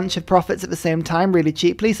unlocked a bunch of prophets at the same time really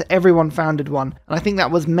cheaply, so everyone founded one. And I think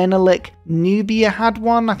that was Menelik. Nubia had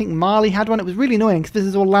one. I think Mali had one. It was really annoying because this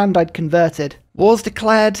is all land I'd converted. Wars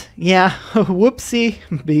declared, yeah, whoopsie,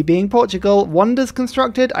 me being Portugal. Wonders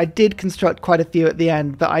constructed, I did construct quite a few at the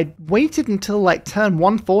end, but I waited until like turn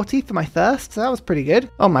 140 for my first, so that was pretty good.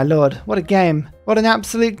 Oh my lord, what a game. What an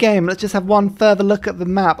absolute game. Let's just have one further look at the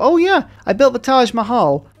map. Oh yeah, I built the Taj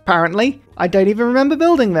Mahal. Apparently, I don't even remember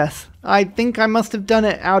building this. I think I must have done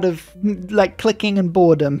it out of like clicking and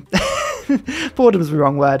boredom. Boredom's the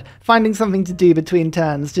wrong word. Finding something to do between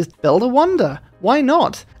turns. Just build a wonder. Why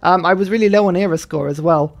not? I was really low on era score as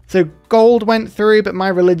well. So gold went through, but my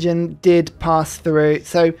religion did pass through.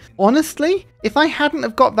 So honestly, if I hadn't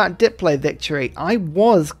have got that Diplo victory, I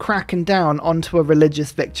was cracking down onto a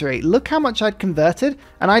religious victory. Look how much I'd converted,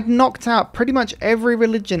 and I'd knocked out pretty much every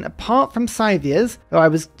religion apart from Scythia's, who I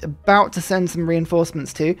was about to send some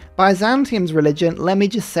reinforcements to. Byzantium's religion, let me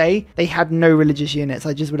just say, they had no religious units.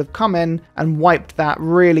 I just would have come in and wiped that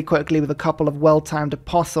really quickly with a couple of well-timed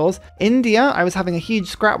apostles. India, I was having a huge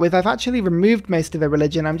scrap with. I've actually removed most of their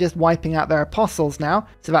religion. I'm just wiping out their apostles now,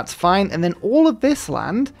 so that's fine. And then all of this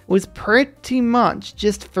land was pretty pretty much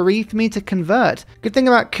just free for me to convert. Good thing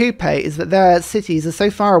about Coupe is that their cities are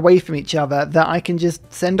so far away from each other that I can just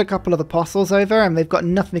send a couple of apostles over and they've got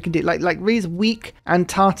nothing they can do. Like these weak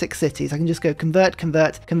Antarctic cities, I can just go convert,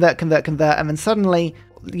 convert, convert, convert, convert, and then suddenly,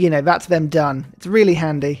 you know, that's them done. It's really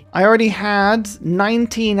handy. I already had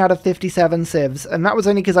 19 out of 57 civs, and that was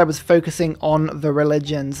only because I was focusing on the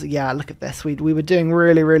religions. Yeah, look at this. We were doing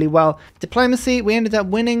really, really well. Diplomacy, we ended up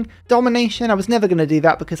winning. Domination, I was never going to do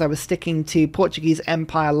that because I was sticking to Portuguese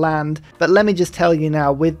Empire land. But let me just tell you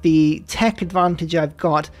now, with the tech advantage I've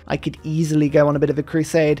got, I could easily go on a bit of a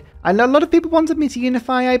crusade. I know a lot of people wanted me to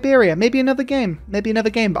unify Iberia. Maybe another game,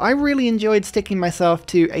 but I really enjoyed sticking myself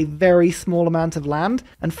to a very small amount of land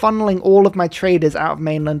and funneling all of my traders out of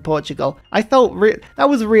mainland Portugal. I felt that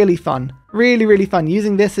was really fun. Really, really fun.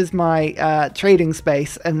 Using this as my trading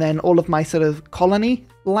space and then all of my sort of colony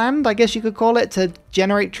land, I guess you could call it, to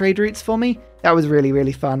generate trade routes for me. That was really,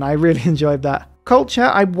 really fun. I really enjoyed that. Culture,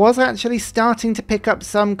 I was actually starting to pick up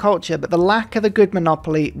some culture, but the lack of a good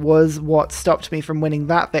monopoly was what stopped me from winning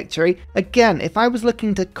that victory. Again, if I was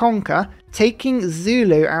looking to conquer, taking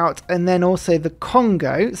Zulu out and then also the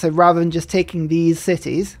Kongo, so rather than just taking these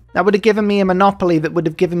cities, that would have given me a monopoly that would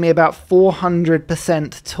have given me about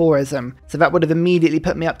 400% tourism. So that would have immediately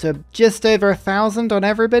put me up to just over 1,000 on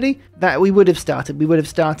everybody. That we would have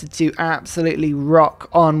started to absolutely rock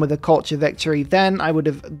on with a culture victory. Then I would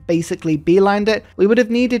have basically beelined it. We would have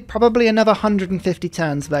needed probably another 150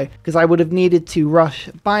 turns though, because I would have needed to rush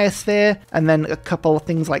biosphere and then a couple of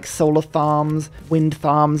things like solar farms, wind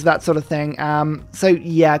farms, that sort of thing. So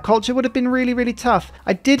yeah, culture would have been really, really tough.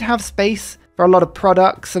 I did have space for a lot of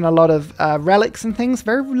products and a lot of relics and things.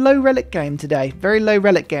 Very low relic game today. Very low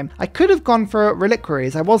relic game. I could have gone for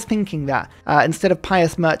reliquaries. I was thinking that instead of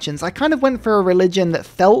pious merchants. I kind of went for a religion that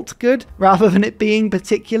felt good rather than it being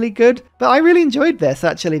particularly good. But I really enjoyed this,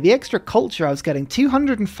 actually. The extra culture I was getting,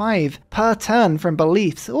 205 per turn from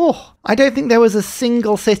beliefs. Oh, I don't think there was a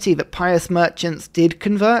single city that pious merchants did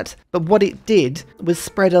convert, but what it did was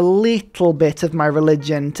spread a little bit of my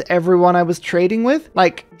religion to everyone I was trading with.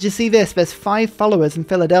 Like, do you see this? There's 5 followers in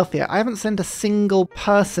Philadelphia. I haven't sent a single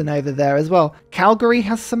person over there as well. Calgary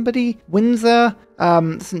has somebody, Windsor,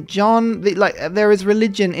 St. John, there is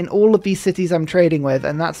religion in all of these cities I'm trading with,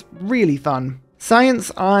 and that's really fun.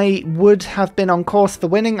 Science, I would have been on course for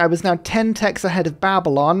winning. I was now 10 techs ahead of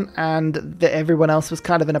Babylon, and everyone else was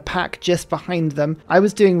kind of in a pack just behind them. I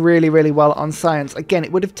was doing really, really well on science. Again,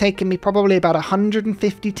 it would have taken me probably about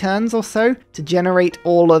 150 turns or so to generate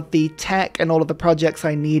all of the tech and all of the projects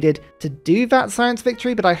I needed to do that science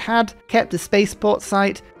victory, but I had kept a spaceport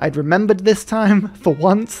site. I'd remembered this time for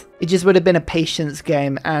once. It just would have been a patience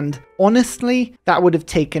game, and honestly, that would have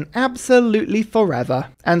taken absolutely forever.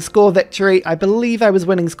 And score victory, I believe I was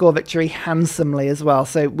winning score victory handsomely as well.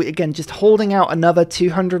 So again, just holding out another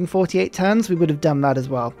 248 turns, we would have done that as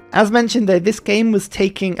well. As mentioned though, this game was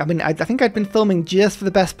taking, I think I'd been filming just for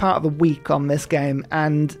the best part of a week on this game,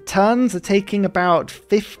 and turns are taking about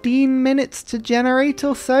 15 minutes to generate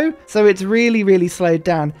or so. So it's really, really slowed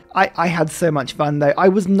down. I had so much fun though. I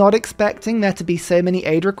was not expecting there to be so many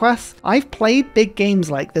aid requests. I've played big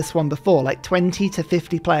games like this one before, like 20 to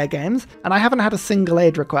 50 player games, and I haven't had a single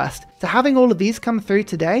aid request. So having all of these come through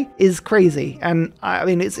today is crazy, and I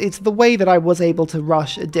mean, it's the way that I was able to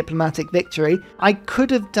rush a diplomatic victory. I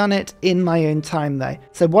could have done it in my own time though.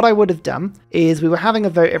 So what I would have done is we were having a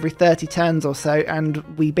vote every 30 turns or so, and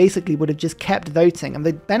we basically would have just kept voting. And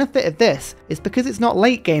the benefit of this is because it's not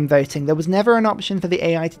late game voting, there was never an option for the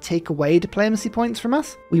AI to take away diplomacy points from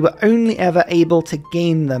us. We were only ever able to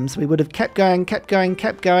gain them, so we would have kept going, kept going,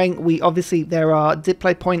 kept going. We obviously, there are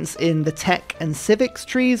diplo points in the tech and civics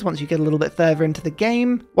trees once you get a little bit further into the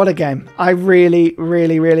game. What a game. I really,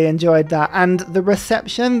 really, really enjoyed that, and the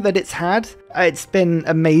reception that it's had, it's been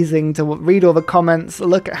amazing to read all the comments,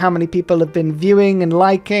 look at how many people have been viewing and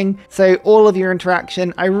liking. So all of your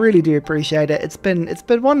interaction, I really do appreciate it. It's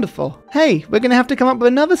been wonderful. Hey, we're going to have to come up with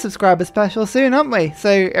another subscriber special soon, aren't we?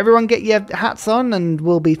 So everyone get your hats on and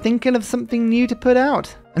we'll be thinking of something new to put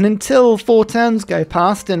out. And until 4 turns go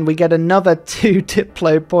past and we get another 2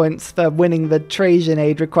 diplo points for winning the Trajan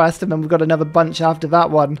aid request, and then we've got another bunch after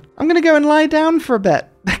that one, I'm going to go and lie down for a bit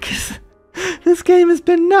because this game has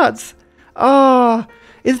been nuts. Oh,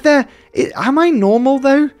 am I normal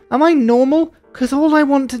though? Am I normal? Because all I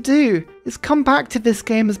want to do is come back to this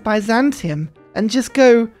game as Byzantium and just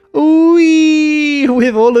go, ooh,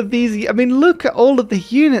 with all of these. I mean, look at all of the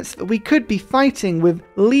units that we could be fighting with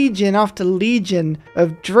legion after legion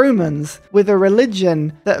of Dromans, with a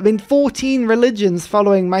religion that, 14 religions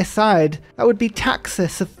following my side. That would be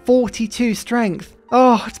Taxus of 42 strength.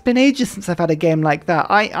 Oh, it's been ages since I've had a game like that.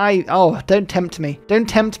 Oh, don't tempt me. Don't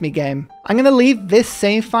tempt me, game. I'm going to leave this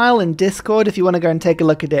save file in Discord if you want to go and take a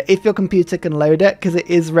look at it, if your computer can load it, because it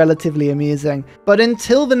is relatively amusing. But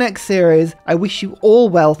until the next series, I wish you all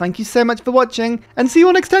well. Thank you so much for watching, and see you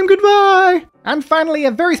all next time. Goodbye! And finally,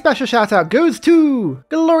 a very special shout out goes to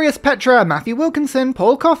Glorious Petra, Matthew Wilkinson,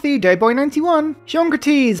 Paul Coffey, Dayboy91,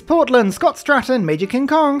 Seangrates, Portland, Scott Stratton, Major King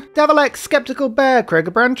Kong, Davalex, Skeptical Bear,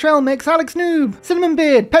 Kroger Brand Trail Mix, Alex Noob, Cinnamon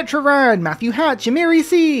Beard, Petra Rad, Matthew Hatch, Amiri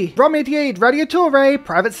C, Rom88, Radio Torre,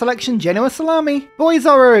 Private Selection, Genoa Salami, Boy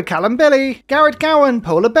Zorro, Callum Billy, Garrett Gowan,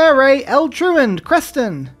 Polar Bear Ray, L. Truand,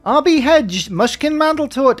 Creston, RB Hedge, Mushkin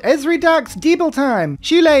Mandeltort, Esri Dax, Deeble Time,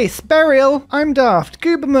 Shoelace, Burial, I'm Daft,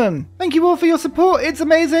 Gooberman. Thank you all for your support, it's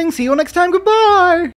amazing, see you all next time, goodbye!